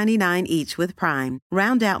 $9.99 each with Prime.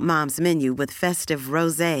 Round out Mom's menu with festive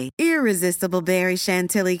rosé, irresistible berry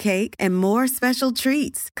chantilly cake, and more special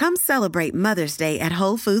treats. Come celebrate Mother's Day at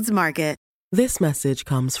Whole Foods Market. This message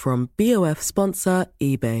comes from BOF sponsor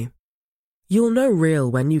eBay. You'll know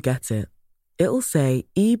real when you get it. It'll say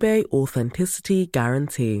eBay Authenticity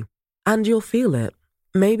Guarantee. And you'll feel it.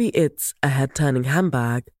 Maybe it's a head-turning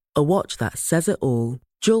handbag, a watch that says it all,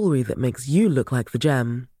 jewelry that makes you look like the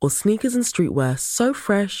gem, or sneakers and streetwear so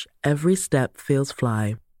fresh every step feels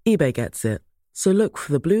fly. eBay gets it. So look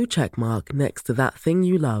for the blue check mark next to that thing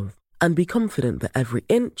you love. And be confident that every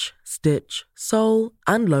inch, stitch, sole,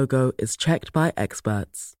 and logo is checked by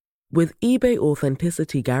experts. With eBay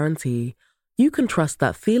Authenticity Guarantee, you can trust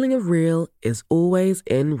that feeling of real is always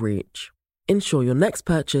in reach. Ensure your next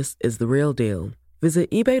purchase is the real deal. Visit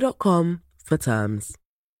eBay.com for terms.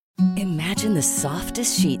 Imagine the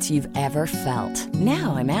softest sheets you've ever felt.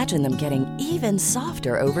 Now imagine them getting even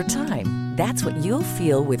softer over time. That's what you'll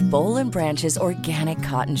feel with Boll & Branch's organic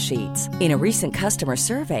cotton sheets. In a recent customer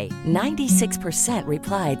survey, 96%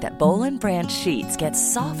 replied that Boll & Branch sheets get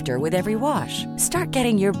softer with every wash. Start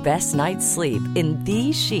getting your best night's sleep in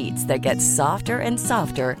these sheets that get softer and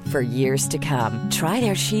softer for years to come. Try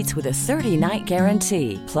their sheets with a 30-night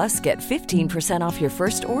guarantee. Plus, get 15% off your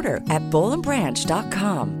first order at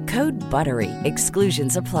bollandbranch.com. Code BUTTERY.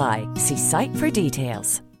 Exclusions apply. See site for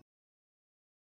details.